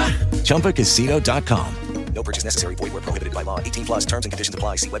 ChumbaCasino.com. No purchase necessary. Void where prohibited by law. 18 plus terms and conditions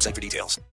apply. See website for details.